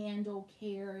handle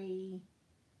carry.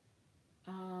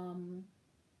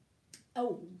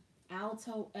 Oh,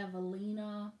 Alto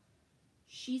Evelina.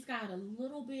 She's got a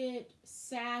little bit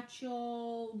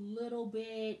satchel, little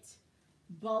bit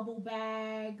bubble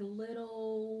bag,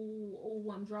 little,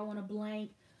 oh, I'm drawing a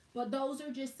blank. But those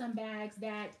are just some bags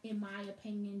that, in my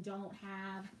opinion, don't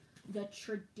have the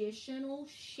traditional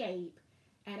shape.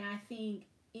 And I think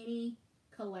every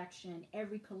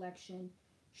collection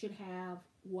should have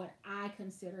what I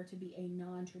consider to be a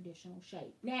non-traditional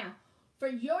shape. Now, for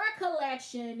your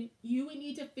collection, you would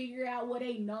need to figure out what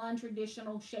a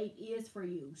non-traditional shape is for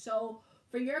you. So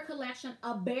for your collection,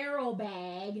 a barrel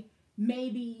bag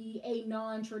may be a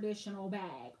non-traditional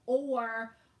bag.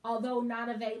 Or, although not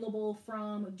available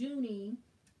from Dooney,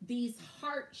 these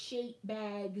heart-shaped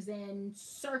bags and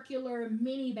circular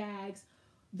mini bags,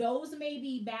 those may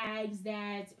be bags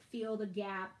that fill the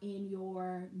gap in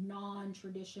your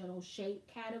non-traditional shape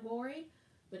category.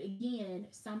 But again,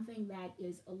 something that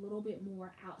is a little bit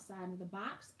more outside of the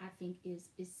box, I think, is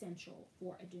essential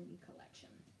for a Dooney collection.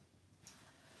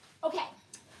 Okay,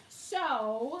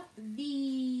 so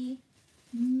the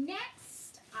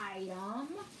next item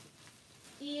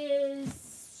is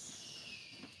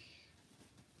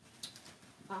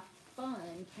a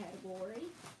fun category,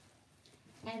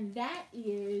 and that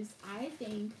is, I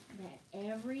think that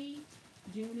every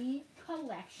Dooney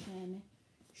collection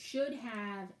should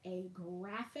have a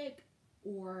graphic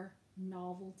or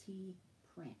novelty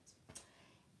print.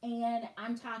 And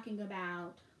I'm talking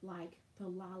about like the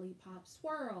lollipop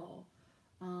swirl,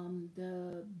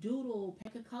 the doodle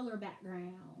pick a color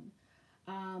background,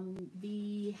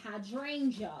 the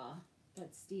hydrangea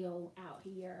that's still out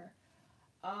here,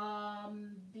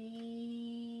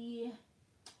 the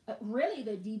really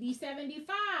the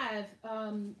DB75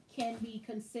 can be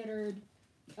considered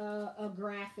a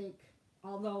graphic,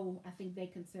 although I think they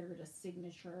consider it a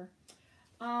signature.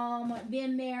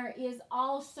 Then there is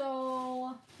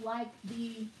also like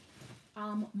the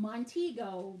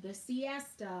Montego, the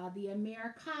Siesta, the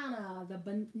Americana, the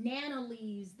Banana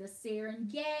Leaves, the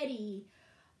Serengeti.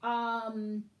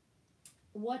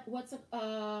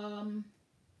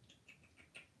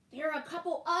 There are a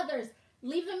couple others.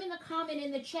 Leave them in the comment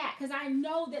in the chat because I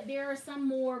know that there are some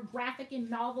more graphic and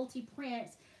novelty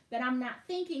prints that I'm not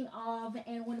thinking of.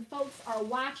 And when folks are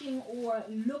watching or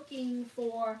looking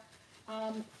for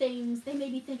things, they may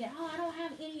be thinking, oh, I don't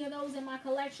have any of those in my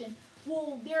collection.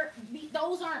 Well,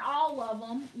 those aren't all of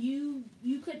them. You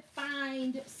could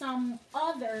find some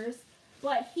others,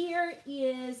 but here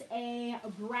is a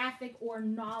graphic or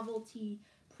novelty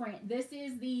print. This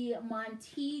is the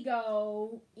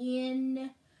Montego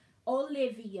in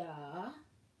Olivia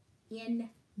in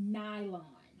nylon.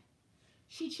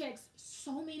 She checks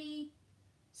so many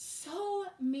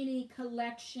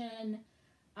collection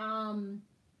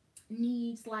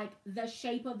needs. Like the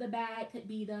shape of the bag could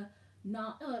be the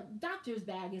doctor's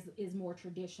bag is more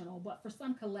traditional, but for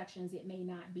some collections it may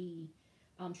not be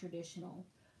traditional.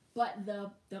 But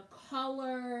the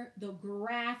color, the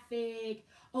graphic,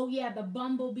 oh yeah, the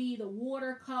bumblebee, the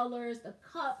watercolors, the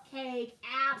cupcake,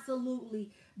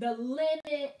 absolutely. The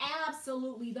limit,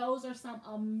 absolutely. Those are some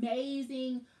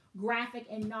amazing graphic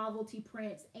and novelty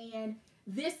prints. And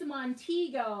this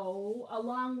Montego,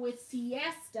 along with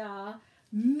Siesta,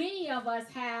 many of us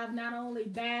have not only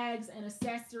bags and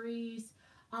accessories,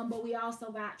 but we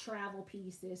also got travel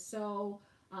pieces. So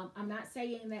I'm not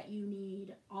saying that you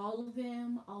need all of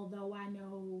them, although I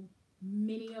know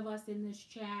many of us in this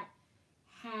chat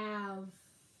have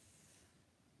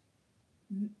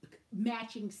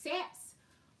matching sets,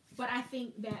 but I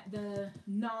think that the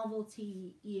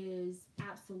novelty is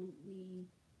absolutely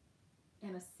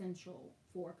an essential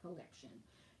for a collection.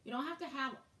 You don't have to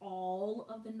have all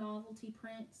of the novelty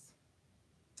prints,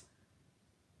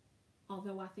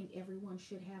 although I think everyone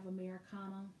should have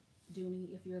Americana.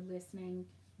 Dooney, if you're listening,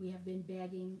 we have been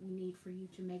begging. We need for you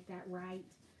to make that right.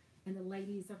 And the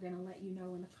ladies are going to let you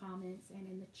know in the comments and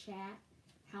in the chat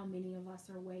how many of us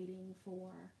are waiting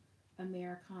for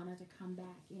Americana to come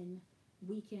back in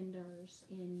weekenders,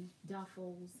 in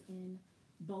duffels, in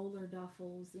bowler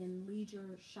duffels, in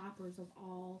leisure shoppers of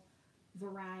all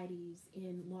varieties,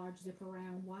 in large zip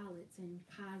around wallets, in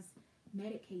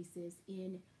cosmetic cases,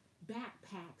 in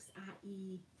backpacks,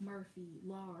 i.e. Murphy,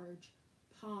 large,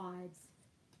 pods.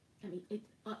 I mean,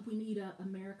 we need a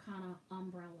Americana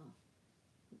umbrella.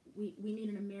 We need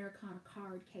an Americana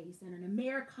card case and an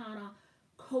Americana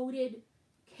coated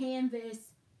canvas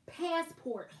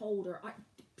passport holder.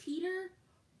 Peter,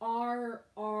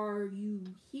 are you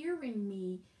hearing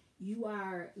me? You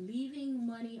are leaving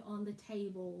money on the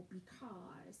table,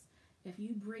 because if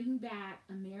you bring back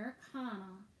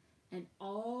Americana and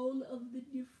all of the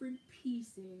different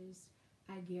pieces,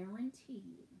 I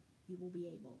guarantee you will be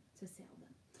able to sell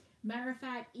them. Matter of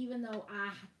fact, even though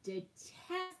I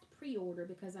detest pre-order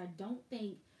because I don't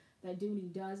think that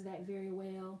Dooney does that very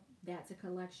well, that's a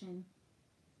collection.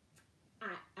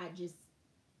 I just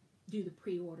do the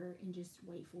pre-order and just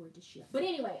wait for it to ship. But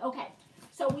anyway, okay.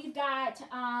 So we've got,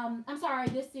 I'm sorry,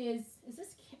 this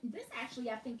actually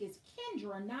I think is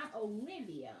Kendra, not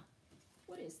Olivia.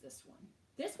 What is this one?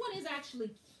 This one is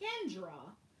actually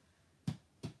Kendra.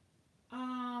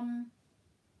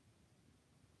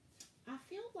 I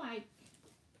feel like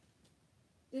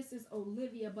this is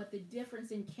Olivia, but the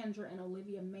difference in Kendra and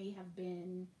Olivia may have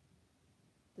been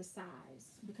the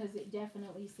size, because it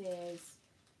definitely says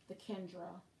the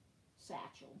Kendra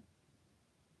satchel.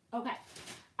 Okay.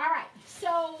 All right.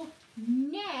 So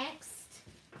next,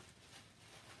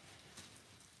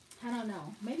 I don't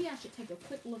know. Maybe I should take a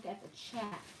quick look at the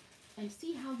chat and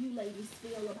see how you ladies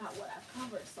feel about what I've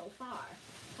covered so far.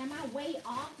 Am I way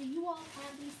off? Do you all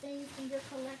have these things in your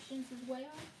collections as well?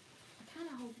 I kind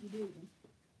of hope you do.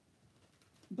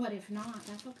 But if not,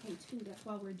 that's okay too. That's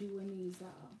why we're doing these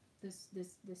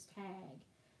this tag.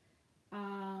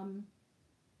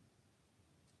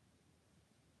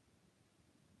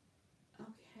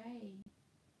 Okay.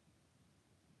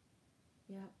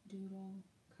 Yep, doodle,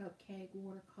 cupcake,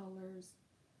 watercolors,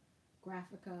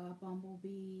 Graphica,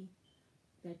 Bumblebee,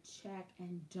 the check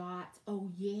and dots. Oh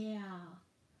yeah.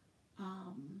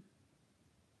 I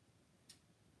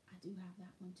do have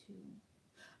that one too.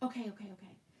 Okay.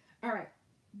 All right.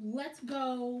 Let's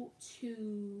go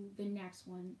to the next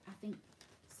one. I think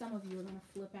some of you are going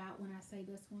to flip out when I say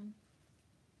this one.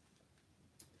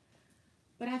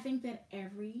 But I think that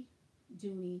every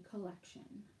Dooney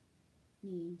collection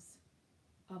needs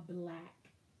a black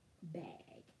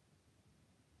bag.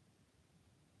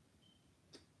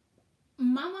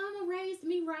 My mama raised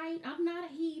me right. I'm not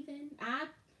a heathen.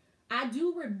 I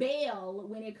do rebel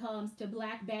when it comes to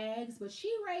black bags, but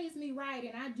she raised me right,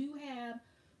 and I do have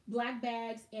black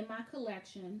bags in my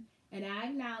collection, and I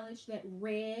acknowledge that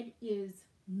red is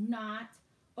not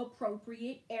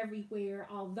appropriate everywhere,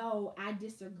 although I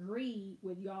disagree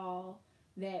with y'all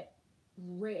that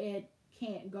red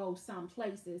can't go some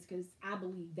places, because I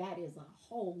believe that is a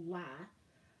whole lie.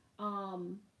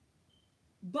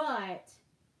 But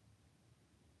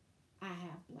I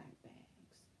have black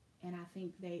bags, and I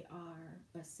think they are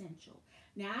essential.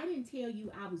 Now, I didn't tell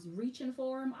you I was reaching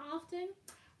for them often.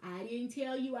 I didn't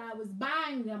tell you I was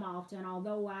buying them often,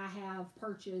 although I have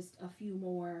purchased a few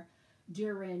more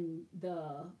during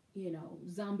the,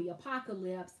 zombie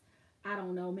apocalypse. I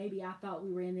don't know, maybe I thought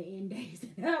we were in the end days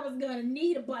and I was going to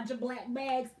need a bunch of black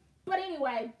bags. But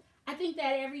anyway, I think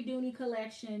that every Dooney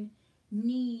collection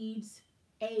needs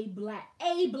a black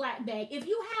bag. If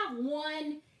you have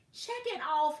one, check it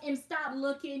off and stop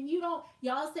looking.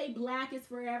 Y'all say black is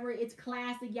forever, it's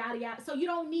classic, yada yada. So you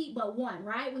don't need but one,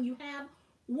 right? When you have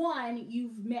one,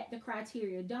 you've met the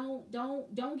criteria. Don't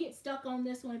get stuck on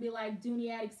this one and be like, Dooney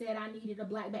Addict said I needed a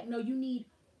black bag. No, you need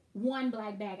one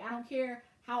black bag. I don't care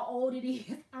how old it is.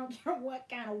 I don't care what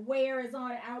kind of wear is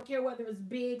on it. I don't care whether it's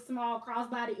big, small,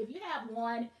 crossbody. If you have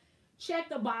one, check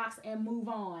the box and move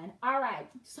on. All right.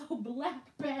 So black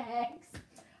bags.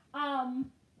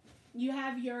 You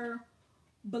have your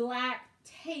black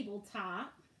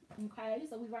tabletop. Okay.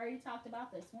 So we've already talked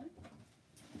about this one.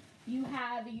 You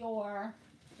have your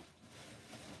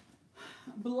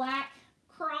black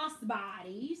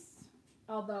crossbodies,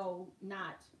 although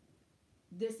not,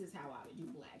 this is how I would do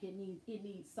black. It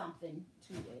needs something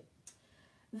to it.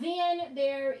 Then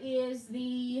there is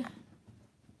the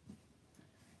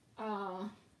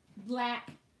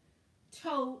black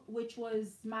tote, which was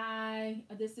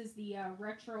this is the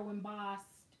retro embossed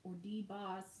or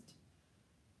debossed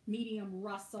medium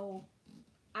Russell.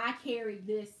 I carried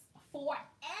this forever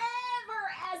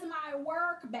as my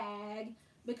work bag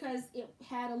because it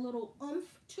had a little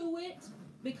oomph to it,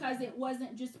 because it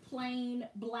wasn't just plain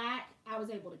black. I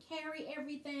was able to carry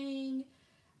everything.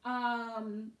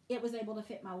 It was able to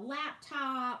fit my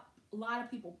laptop. A lot of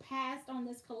people passed on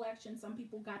this collection. Some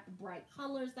people got the bright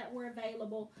colors that were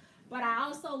available. But I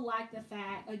also like the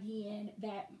fact, again,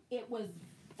 that it was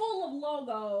full of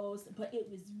logos, but it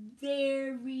was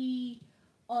very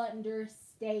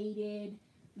understated.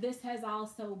 This has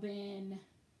also been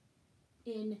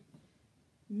in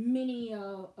many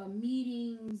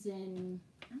meetings, and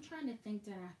I'm trying to think,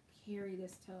 did I carry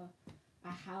this to a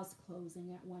house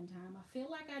closing at one time? I feel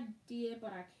like I did,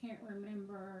 but I can't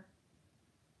remember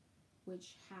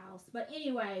which house. But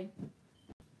anyway,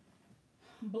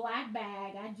 black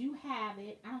bag. I do have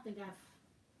it. I don't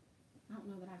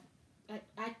know that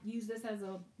I use this as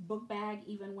a book bag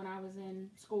even when I was in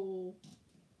school.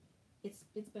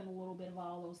 It's been a little bit of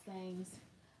all those things.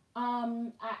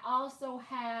 I also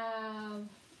have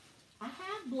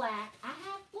black. I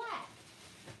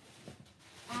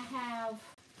have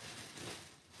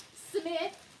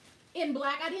Smith in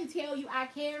black. I didn't tell you I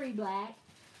carry black,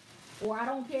 or I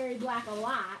don't carry black a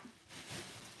lot,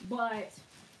 but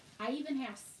I even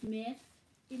have Smith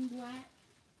in black.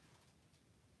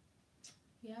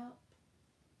 Yep.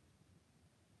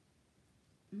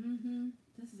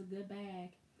 This is a good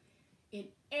bag. In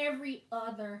every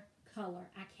other color.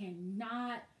 I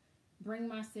cannot bring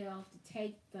myself to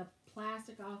take the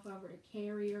plastic off of her to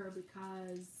carry her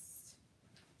because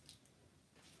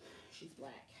she's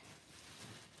black.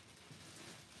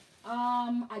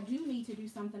 I do need to do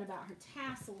something about her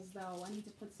tassels though. I need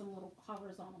to put some little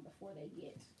covers on them before they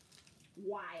get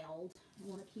wild. I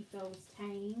want to keep those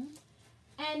tame.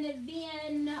 And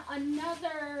then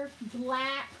another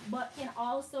black, but can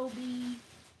also be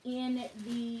in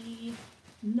the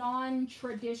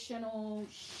non-traditional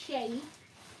shape,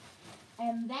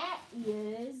 and that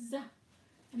is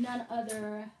none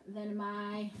other than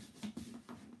my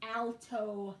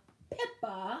Alto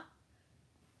Pippa.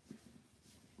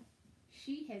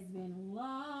 She has been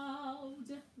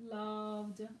loved,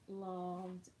 loved,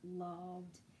 loved,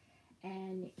 loved,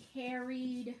 and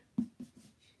carried.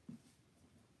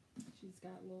 She's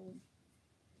got little,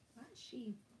 what is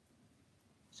she?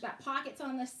 She's got pockets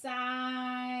on the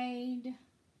side.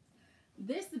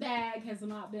 This bag has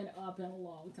not been up in a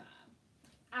long time.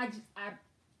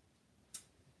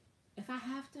 If I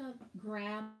have to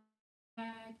grab a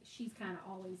bag, she's kind of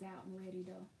always out and ready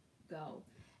to go.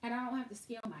 And I don't have to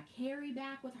scale my carry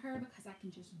back with her because I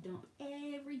can just dump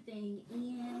everything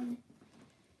in.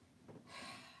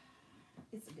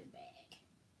 It's a good bag.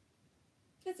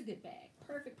 It's a good bag.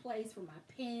 Perfect place for my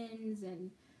pens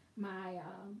and my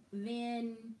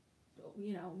then,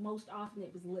 you know, most often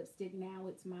it was lipstick. Now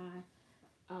it's my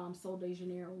Sol de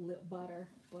Janeiro lip butter,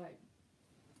 but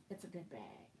it's a good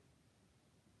bag.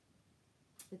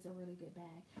 It's a really good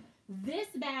bag. This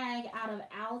bag out of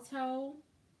Alto,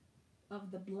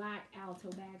 of the black Alto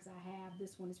bags I have,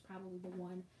 this one is probably the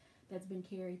one that's been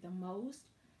carried the most.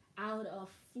 Out of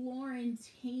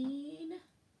Florentine,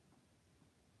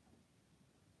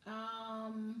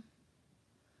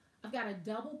 I've got a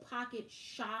double pocket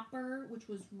shopper, which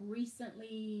was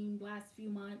recently, last few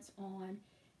months, on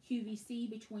QVC.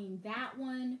 Between that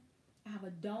one, I have a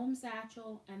dome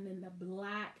satchel, and then the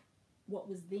black, what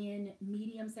was then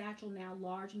medium satchel, now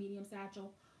large medium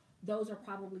satchel. Those are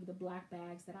probably the black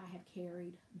bags that I have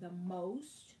carried the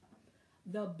most.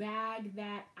 The bag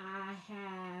that I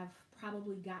have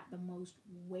probably got the most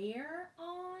wear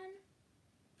on,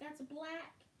 that's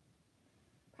black.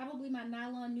 Probably my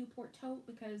nylon Newport tote,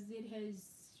 because it has,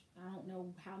 I don't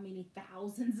know how many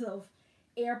thousands of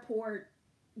airport,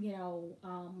 you know,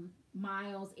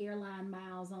 miles, airline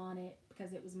miles on it,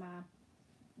 because it was my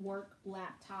work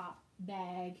laptop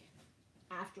bag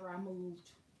after I moved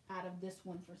out of this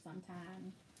one for some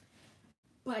time.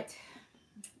 But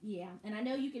yeah, and I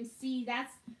know you can see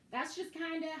that's just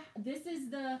kind of, this is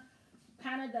the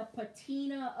kind of the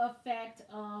patina effect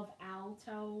of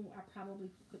Alto. I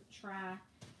probably could try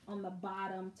on the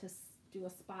bottom to do a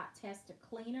spot test to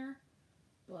clean her,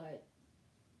 but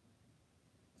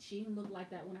she didn't look like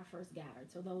that when I first got her.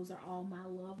 So those are all my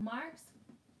love marks.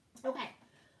 Okay.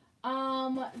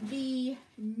 The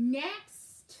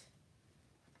next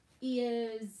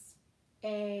is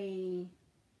a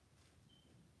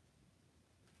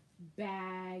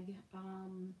bag,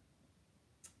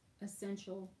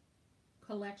 essential,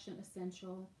 collection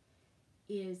essential,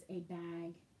 is a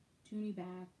bag, Dooney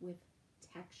bag with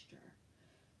texture.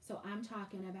 So I'm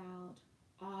talking about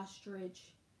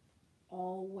ostrich,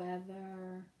 all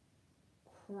weather,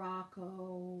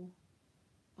 croco,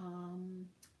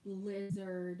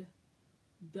 lizard,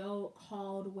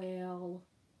 Caldwell.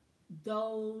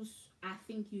 Those, I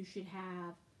think you should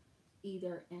have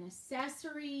either an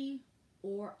accessory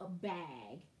or a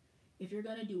bag. If you're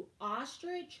going to do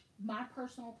ostrich, my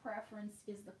personal preference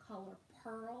is the color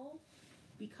pearl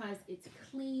because it's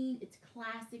clean, it's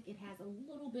classic, it has a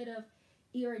little bit of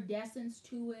iridescence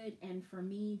to it, and for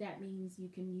me that means you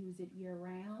can use it year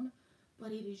round,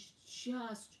 but it is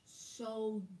just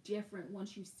so different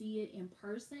once you see it in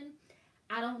person.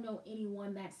 I don't know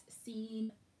anyone that's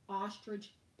seen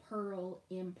ostrich pearl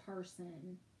in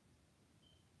person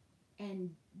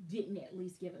and didn't at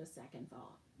least give it a second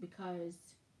thought, because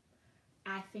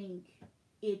I think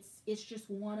it's just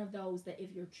one of those that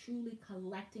if you're truly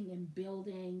collecting and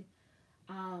building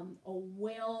a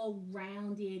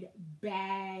well-rounded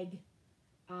bag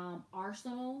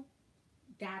arsenal,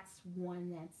 that's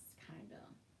one that's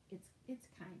it's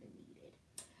kind of needed.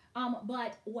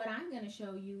 But what I'm going to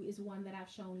show you is one that I've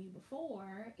shown you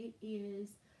before. It is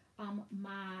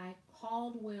my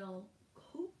Caldwell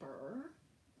Cooper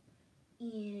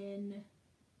in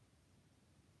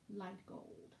light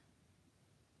gold.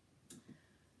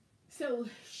 So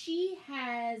she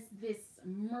has this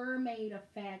mermaid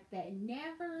effect that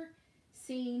never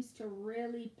seems to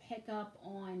really pick up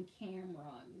on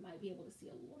camera. You might be able to see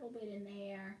a little bit in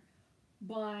there,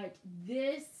 but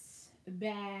this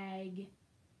bag,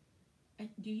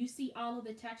 do you see all of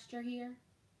the texture here?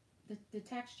 The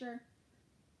texture?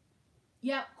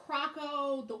 Yep,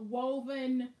 Croco, the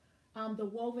woven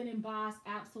embossed,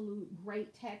 absolute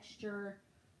great texture.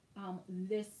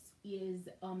 This is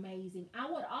amazing. I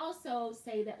would also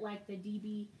say that like the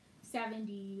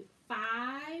DB75,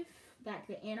 like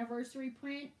the anniversary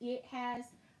print, it has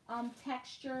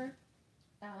texture.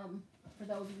 For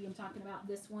those of you I'm talking about,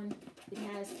 this one, it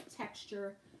has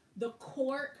texture. The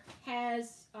cork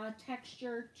has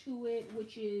texture to it,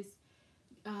 which is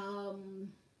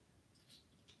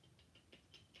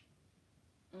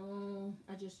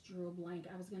I just drew a blank.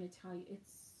 I was going to tell you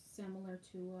it's similar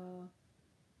to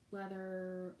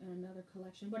leather and another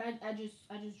collection, but I just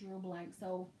drew a blank,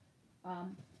 so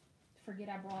forget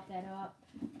I brought that up.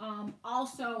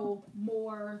 Also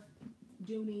more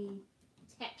Dooney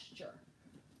texture,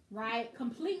 right?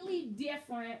 Completely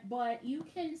different, but you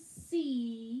can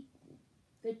see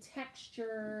the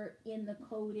texture in the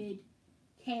coated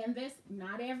canvas.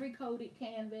 Not every coated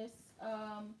canvas.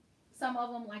 Some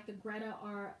of them, like the Greta,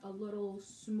 are a little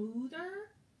smoother.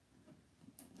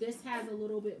 This has a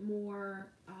little bit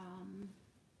more,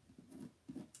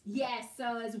 yes,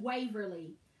 so is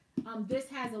Waverly. This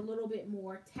has a little bit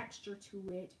more texture to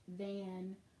it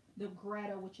than the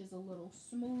Greta, which is a little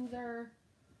smoother.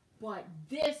 But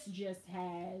this just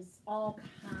has all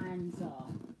kinds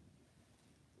of,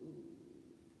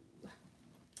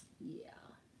 yeah.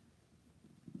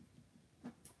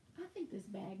 I think this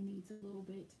bag needs a little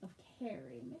bit of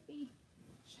carry. Maybe,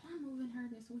 should I move in her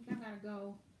this week? I gotta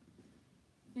go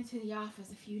into the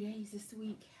office a few days this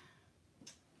week.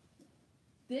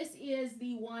 This is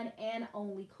the one and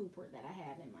only Cooper that I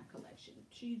have in my collection.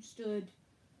 She stood,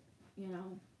 you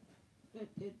know,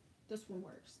 this one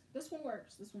works. This one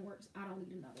works. This one works. I don't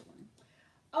need another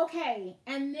one. Okay,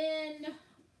 and then,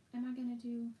 am I going to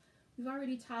do, we've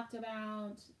already talked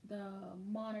about the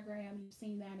monogram. You've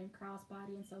seen that in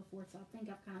crossbody and so forth, so I think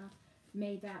I've kind of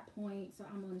made that point. So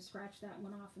I'm going to scratch that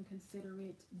one off and consider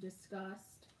it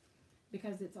discussed,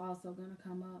 because it's also going to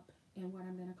come up in what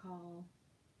I'm going to call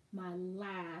my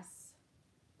last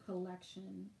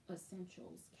collection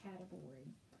essentials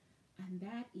category, and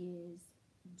that is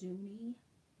Dooney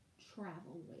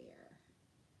travel wear.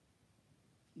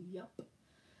 Yup.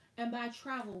 And by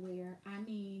travel wear, I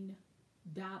mean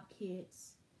dop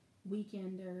kits,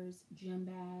 weekenders, gym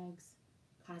bags,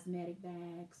 cosmetic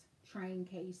bags, train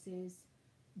cases,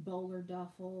 bowler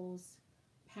duffels,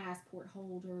 passport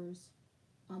holders,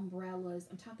 umbrellas.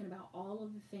 I'm talking about all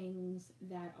of the things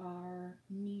that are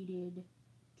needed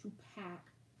to pack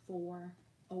for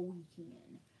a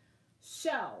weekend.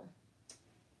 So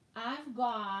I've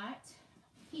got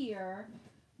here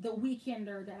the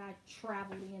weekender that I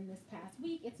traveled in this past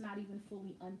week. It's not even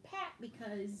fully unpacked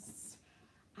because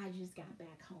I just got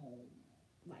back home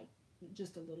like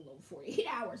just a little over 48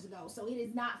 hours ago. So it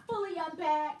is not fully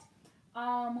unpacked.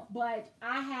 But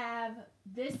I have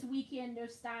this weekender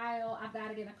style. I've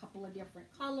got it in a couple of different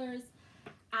colors.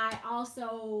 I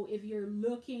also, if you're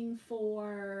looking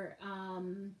for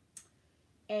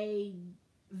a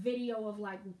video of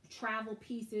like travel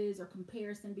pieces or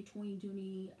comparison between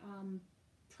Dooney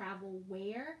travel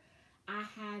wear, I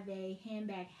have a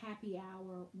handbag happy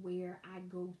hour where I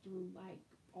go through like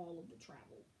all of the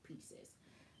travel pieces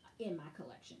in my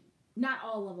collection. Not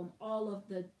all of them, all of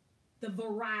the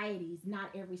varieties, not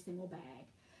every single bag.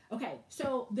 Okay,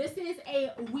 so this is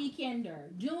a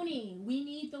weekender. Dooney, we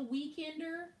need the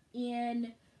weekender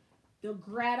in the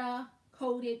Greta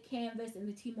coated canvas in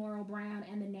the Timoro brown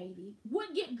and the navy.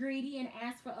 Would get greedy and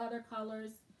ask for other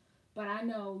colors, but I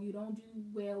know you don't do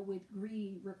well with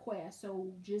greedy requests.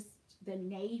 So just the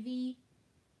navy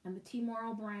and the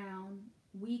Timoro brown,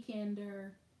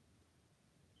 Weekender.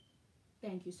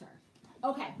 Thank you, sir.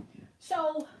 Okay,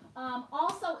 so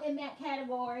also in that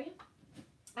category,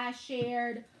 I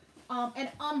shared an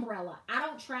umbrella. I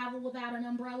don't travel without an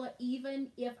umbrella,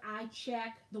 even if I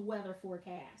check the weather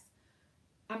forecast.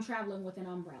 I'm traveling with an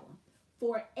umbrella.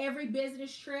 For every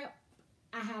business trip,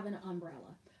 I have an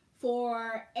umbrella.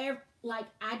 For every, like,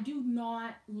 I do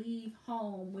not leave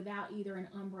home without either an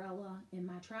umbrella in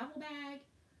my travel bag,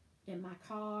 in my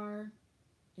car,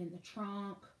 in the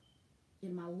trunk,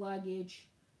 in my luggage,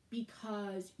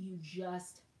 because you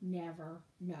just never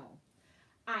know.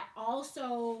 I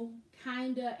also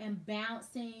kind of am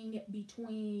bouncing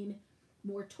between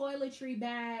more toiletry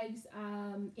bags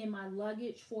in my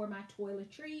luggage for my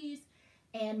toiletries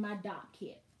and my dop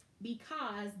kit,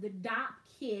 because the dop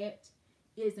kit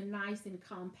is nice and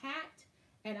compact,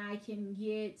 and I can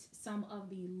get some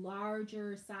of the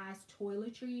larger size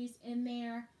toiletries in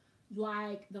there,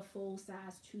 like the full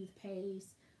size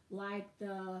toothpaste, like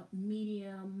the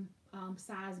medium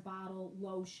size bottle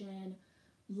lotion,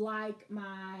 like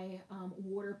my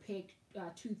Waterpik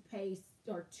toothpaste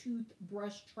or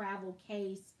toothbrush travel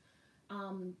case,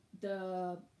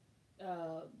 the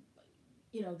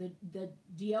the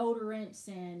deodorants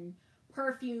and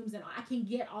perfumes, and I can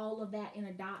get all of that in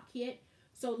a dot kit.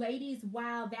 So ladies,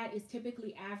 while that is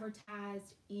typically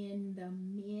advertised in the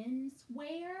men's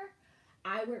wear,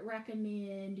 I would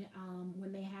recommend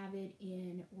when they have it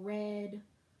in red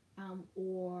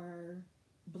or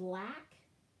black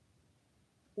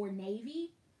or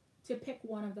navy, to pick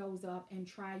one of those up and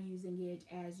try using it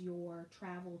as your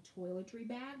travel toiletry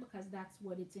bag, because that's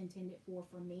what it's intended for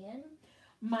men.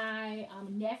 My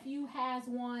nephew has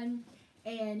one,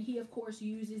 and he of course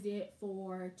uses it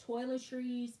for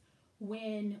toiletries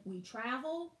when we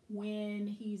travel. When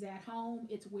he's at home,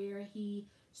 it's where he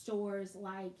stores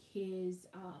like his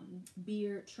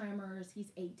beard trimmers.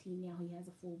 He's 18 now, he has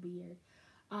a full beard.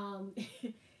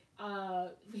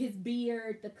 His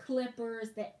beard, the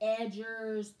clippers, the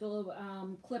edgers,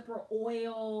 the clipper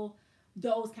oil,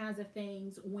 those kinds of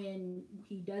things. When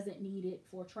he doesn't need it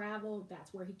for travel,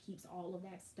 that's where he keeps all of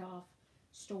that stuff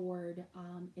stored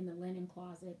in the linen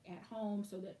closet at home,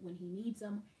 so that when he needs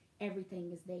them,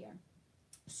 everything is there.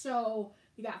 So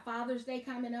you got Father's Day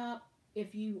coming up.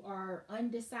 If you are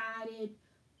undecided,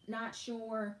 not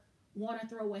sure, want to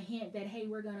throw a hint that, hey,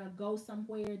 we're going to go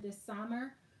somewhere this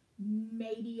summer,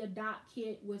 maybe a dot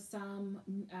kit with some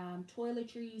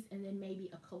toiletries, and then maybe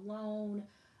a cologne,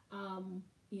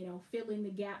 filling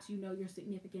the gaps. Your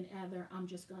significant other. I'm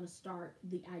just going to start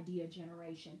the idea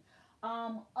generation.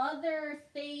 Other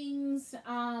things,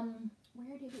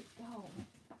 where did it go?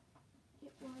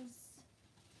 It was,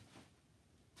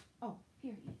 oh,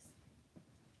 here it is.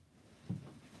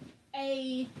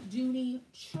 A Dooney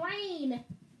train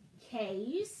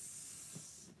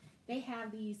case. They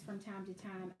have these from time to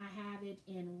time. I have it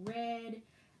in red.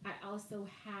 I also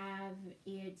have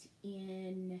it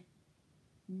in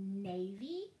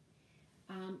navy.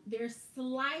 They're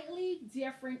slightly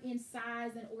different in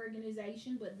size and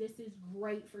organization, but this is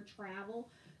great for travel.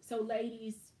 So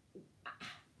ladies,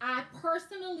 I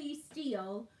personally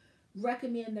still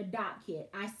recommend the dot kit.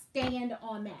 I stand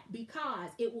on that because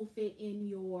it will fit in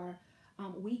your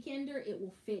weekender. It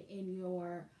will fit in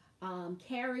your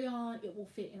carry-on. It will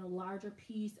fit in a larger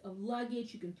piece of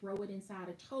luggage. You can throw it inside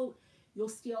a tote. You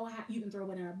can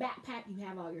throw it in a backpack. You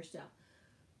have all your stuff.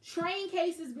 Train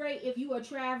case is great if you are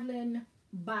traveling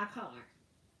by car,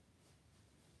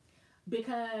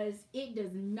 because it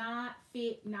does not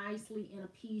fit nicely in a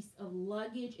piece of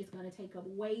luggage. It's going to take up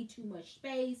way too much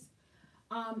space.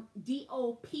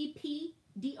 DOPP,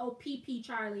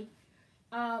 Charlie.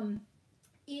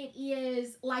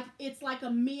 It's like a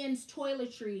men's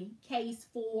toiletry case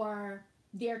for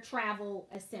their travel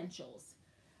essentials.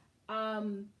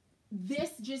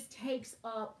 This just takes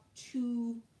up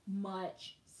too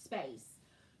much space.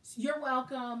 You're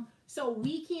welcome. So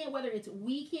whether it's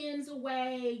weekends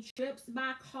away, trips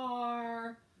by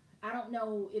car, I don't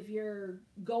know if you're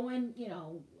going, in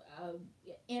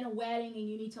a wedding and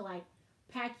you need to like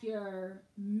pack your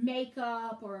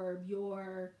makeup or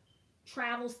your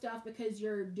travel stuff because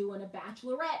you're doing a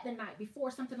bachelorette the night before,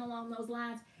 something along those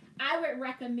lines. I would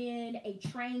recommend a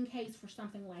train case for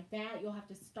something like that. You'll have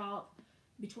to stalk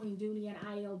between Dooney and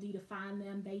ILD to find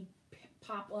them. They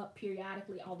pop up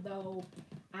periodically, although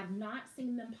I've not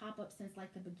seen them pop up since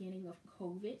like the beginning of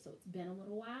COVID, so it's been a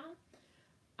little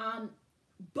while.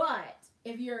 But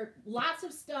if you're lots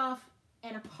of stuff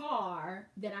and a car,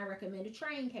 then I recommend a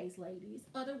train case, ladies.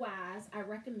 Otherwise, I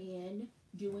recommend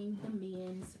doing the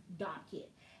men's dot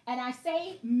kit. And I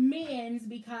say men's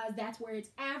because that's where it's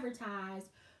advertised.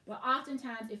 But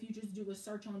oftentimes, if you just do a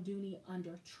search on Dooney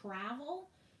under travel,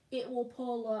 it will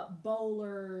pull up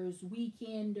bowlers,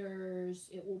 weekenders,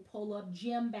 it will pull up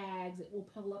gym bags, it will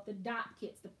pull up the dot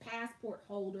kits, the passport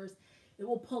holders. It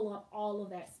will pull up all of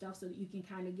that stuff so that you can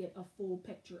kind of get a full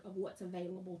picture of what's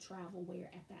available travel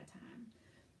wear at that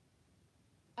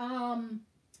time.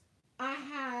 I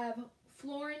have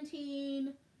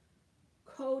Florentine,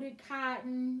 coated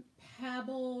cotton,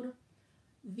 pebbled,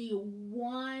 the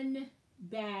one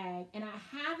bag, and I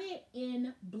have it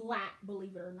in black,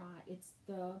 believe it or not. It's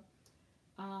the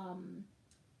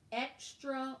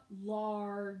extra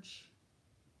large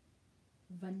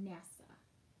Vanessa.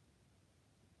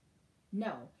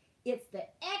 No, it's the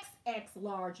XX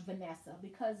large Vanessa,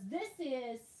 because this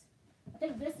is, I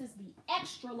think this is the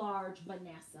extra large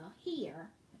Vanessa here,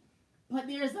 but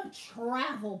there's a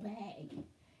travel bag.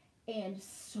 And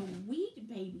sweet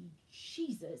baby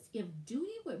Jesus, if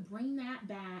Dooney would bring that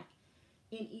back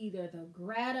in either the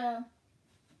Greta,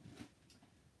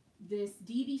 this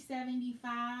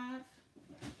DB75,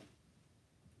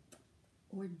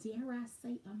 or dare I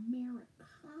say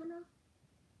Americana,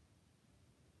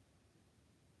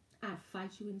 I'd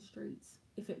fight you in the streets.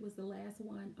 If it was the last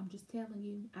one, I'm just telling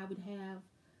you, I would have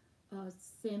a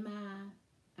semi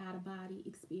out-of-body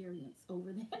experience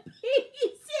over that piece.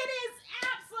 It is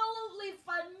absolutely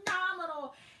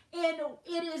phenomenal. And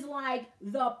it is like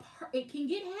it can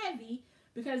get heavy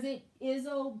because it is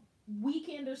a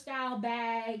weekender style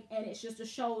bag and it's just a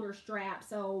shoulder strap.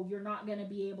 So you're not going to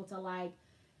be able to like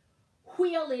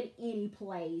wheel it any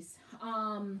place.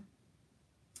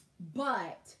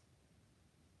 But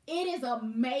it is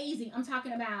amazing. I'm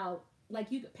talking about,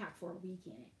 like, you could pack for a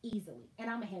weekend easily. And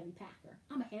I'm a heavy packer.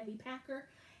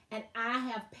 And I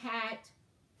have packed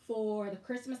for the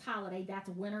Christmas holiday. That's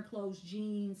winter clothes,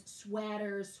 jeans,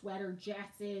 sweaters, sweater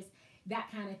dresses, that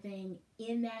kind of thing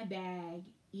in that bag.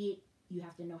 You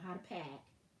have to know how to pack.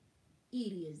 It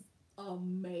is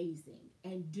amazing.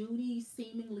 And Dooney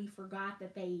seemingly forgot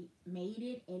that they made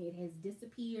it, and it has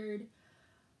disappeared.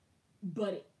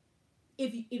 But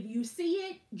if you see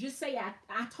it, just say,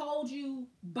 I told you,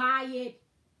 buy it,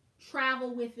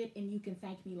 travel with it, and you can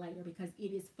thank me later, because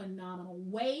it is phenomenal.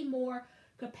 Way more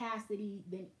capacity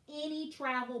than any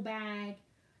travel bag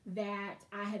that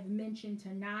I have mentioned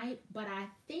tonight, but I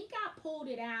think I pulled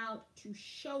it out to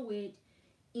show it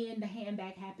in the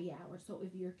handbag happy hour. So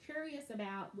if you're curious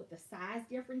about what the size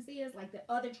difference is, like the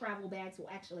other travel bags will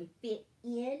actually fit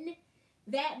in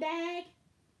that bag,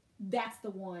 that's the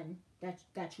one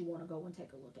that you want to go and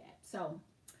take a look at. So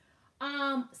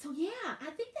yeah,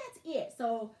 I think that's it.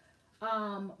 So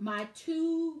my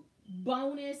two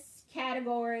bonus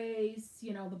categories,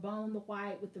 the bone, the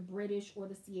white with the British or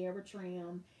the Sierra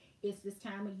trim. It's this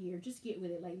time of year. Just get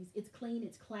with it, ladies. It's clean.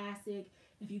 It's classic.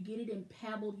 If you get it in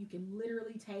pebbled, you can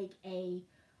literally take a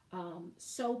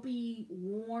soapy,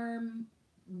 warm,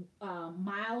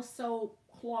 mild soap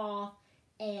cloth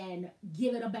and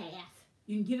give it a bath.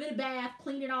 You can give it a bath,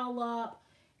 clean it all up,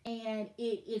 and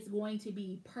it is going to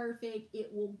be perfect.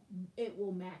 It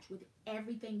will match with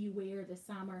everything you wear this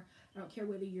summer. I don't care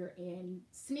whether you're in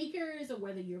sneakers or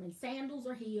whether you're in sandals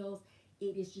or heels.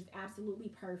 It is just absolutely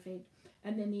perfect.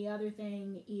 And then the other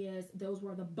thing is, those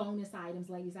were the bonus items,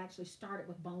 ladies. I actually started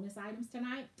with bonus items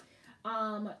tonight.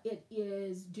 It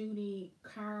is Dooney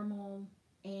caramel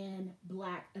and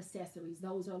black accessories.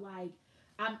 Those are like,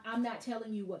 I'm not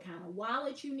telling you what kind of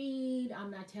wallet you need. I'm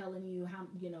not telling you how,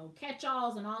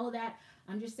 catch-alls and all of that.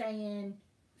 I'm just saying,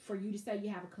 for you to say you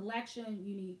have a collection,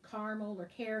 you need caramel or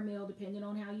caramel, depending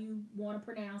on how you want to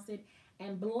pronounce it,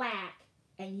 and black,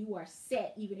 and you are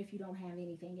set even if you don't have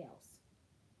anything else.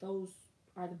 Those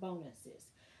are the bonuses.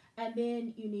 And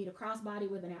then you need a crossbody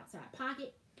with an outside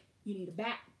pocket. You need a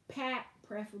backpack,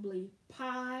 preferably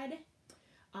pod.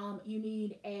 You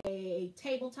need a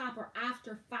tabletop or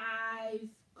after 5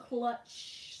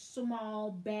 clutch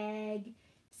small bag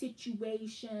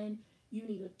situation. You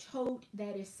need a tote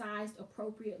that is sized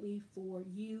appropriately for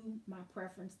you. My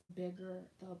preference, the bigger,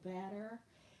 the better.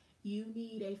 You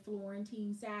need a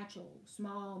Florentine satchel,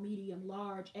 small, medium,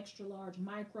 large, extra large,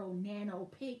 micro, nano.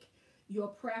 Pick your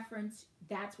preference.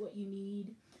 That's what you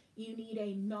need. You need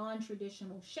a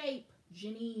non-traditional shape.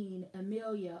 Janine,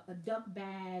 Amelia, a duck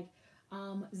bag,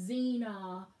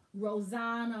 Zena,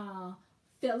 Rosanna,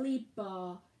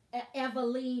 Philippa,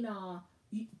 Evelina.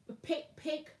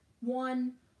 Pick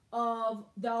one of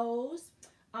those.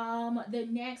 The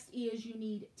next is you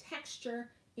need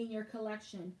texture. in your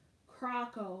collection.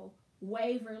 Croco,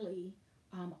 Waverly,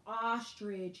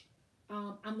 Ostrich.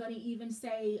 I'm going to even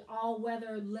say all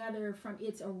weather leather from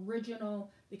its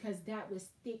original, because that was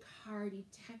thick, hardy,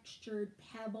 textured,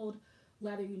 pebbled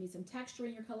leather. You need some texture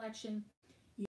in your collection.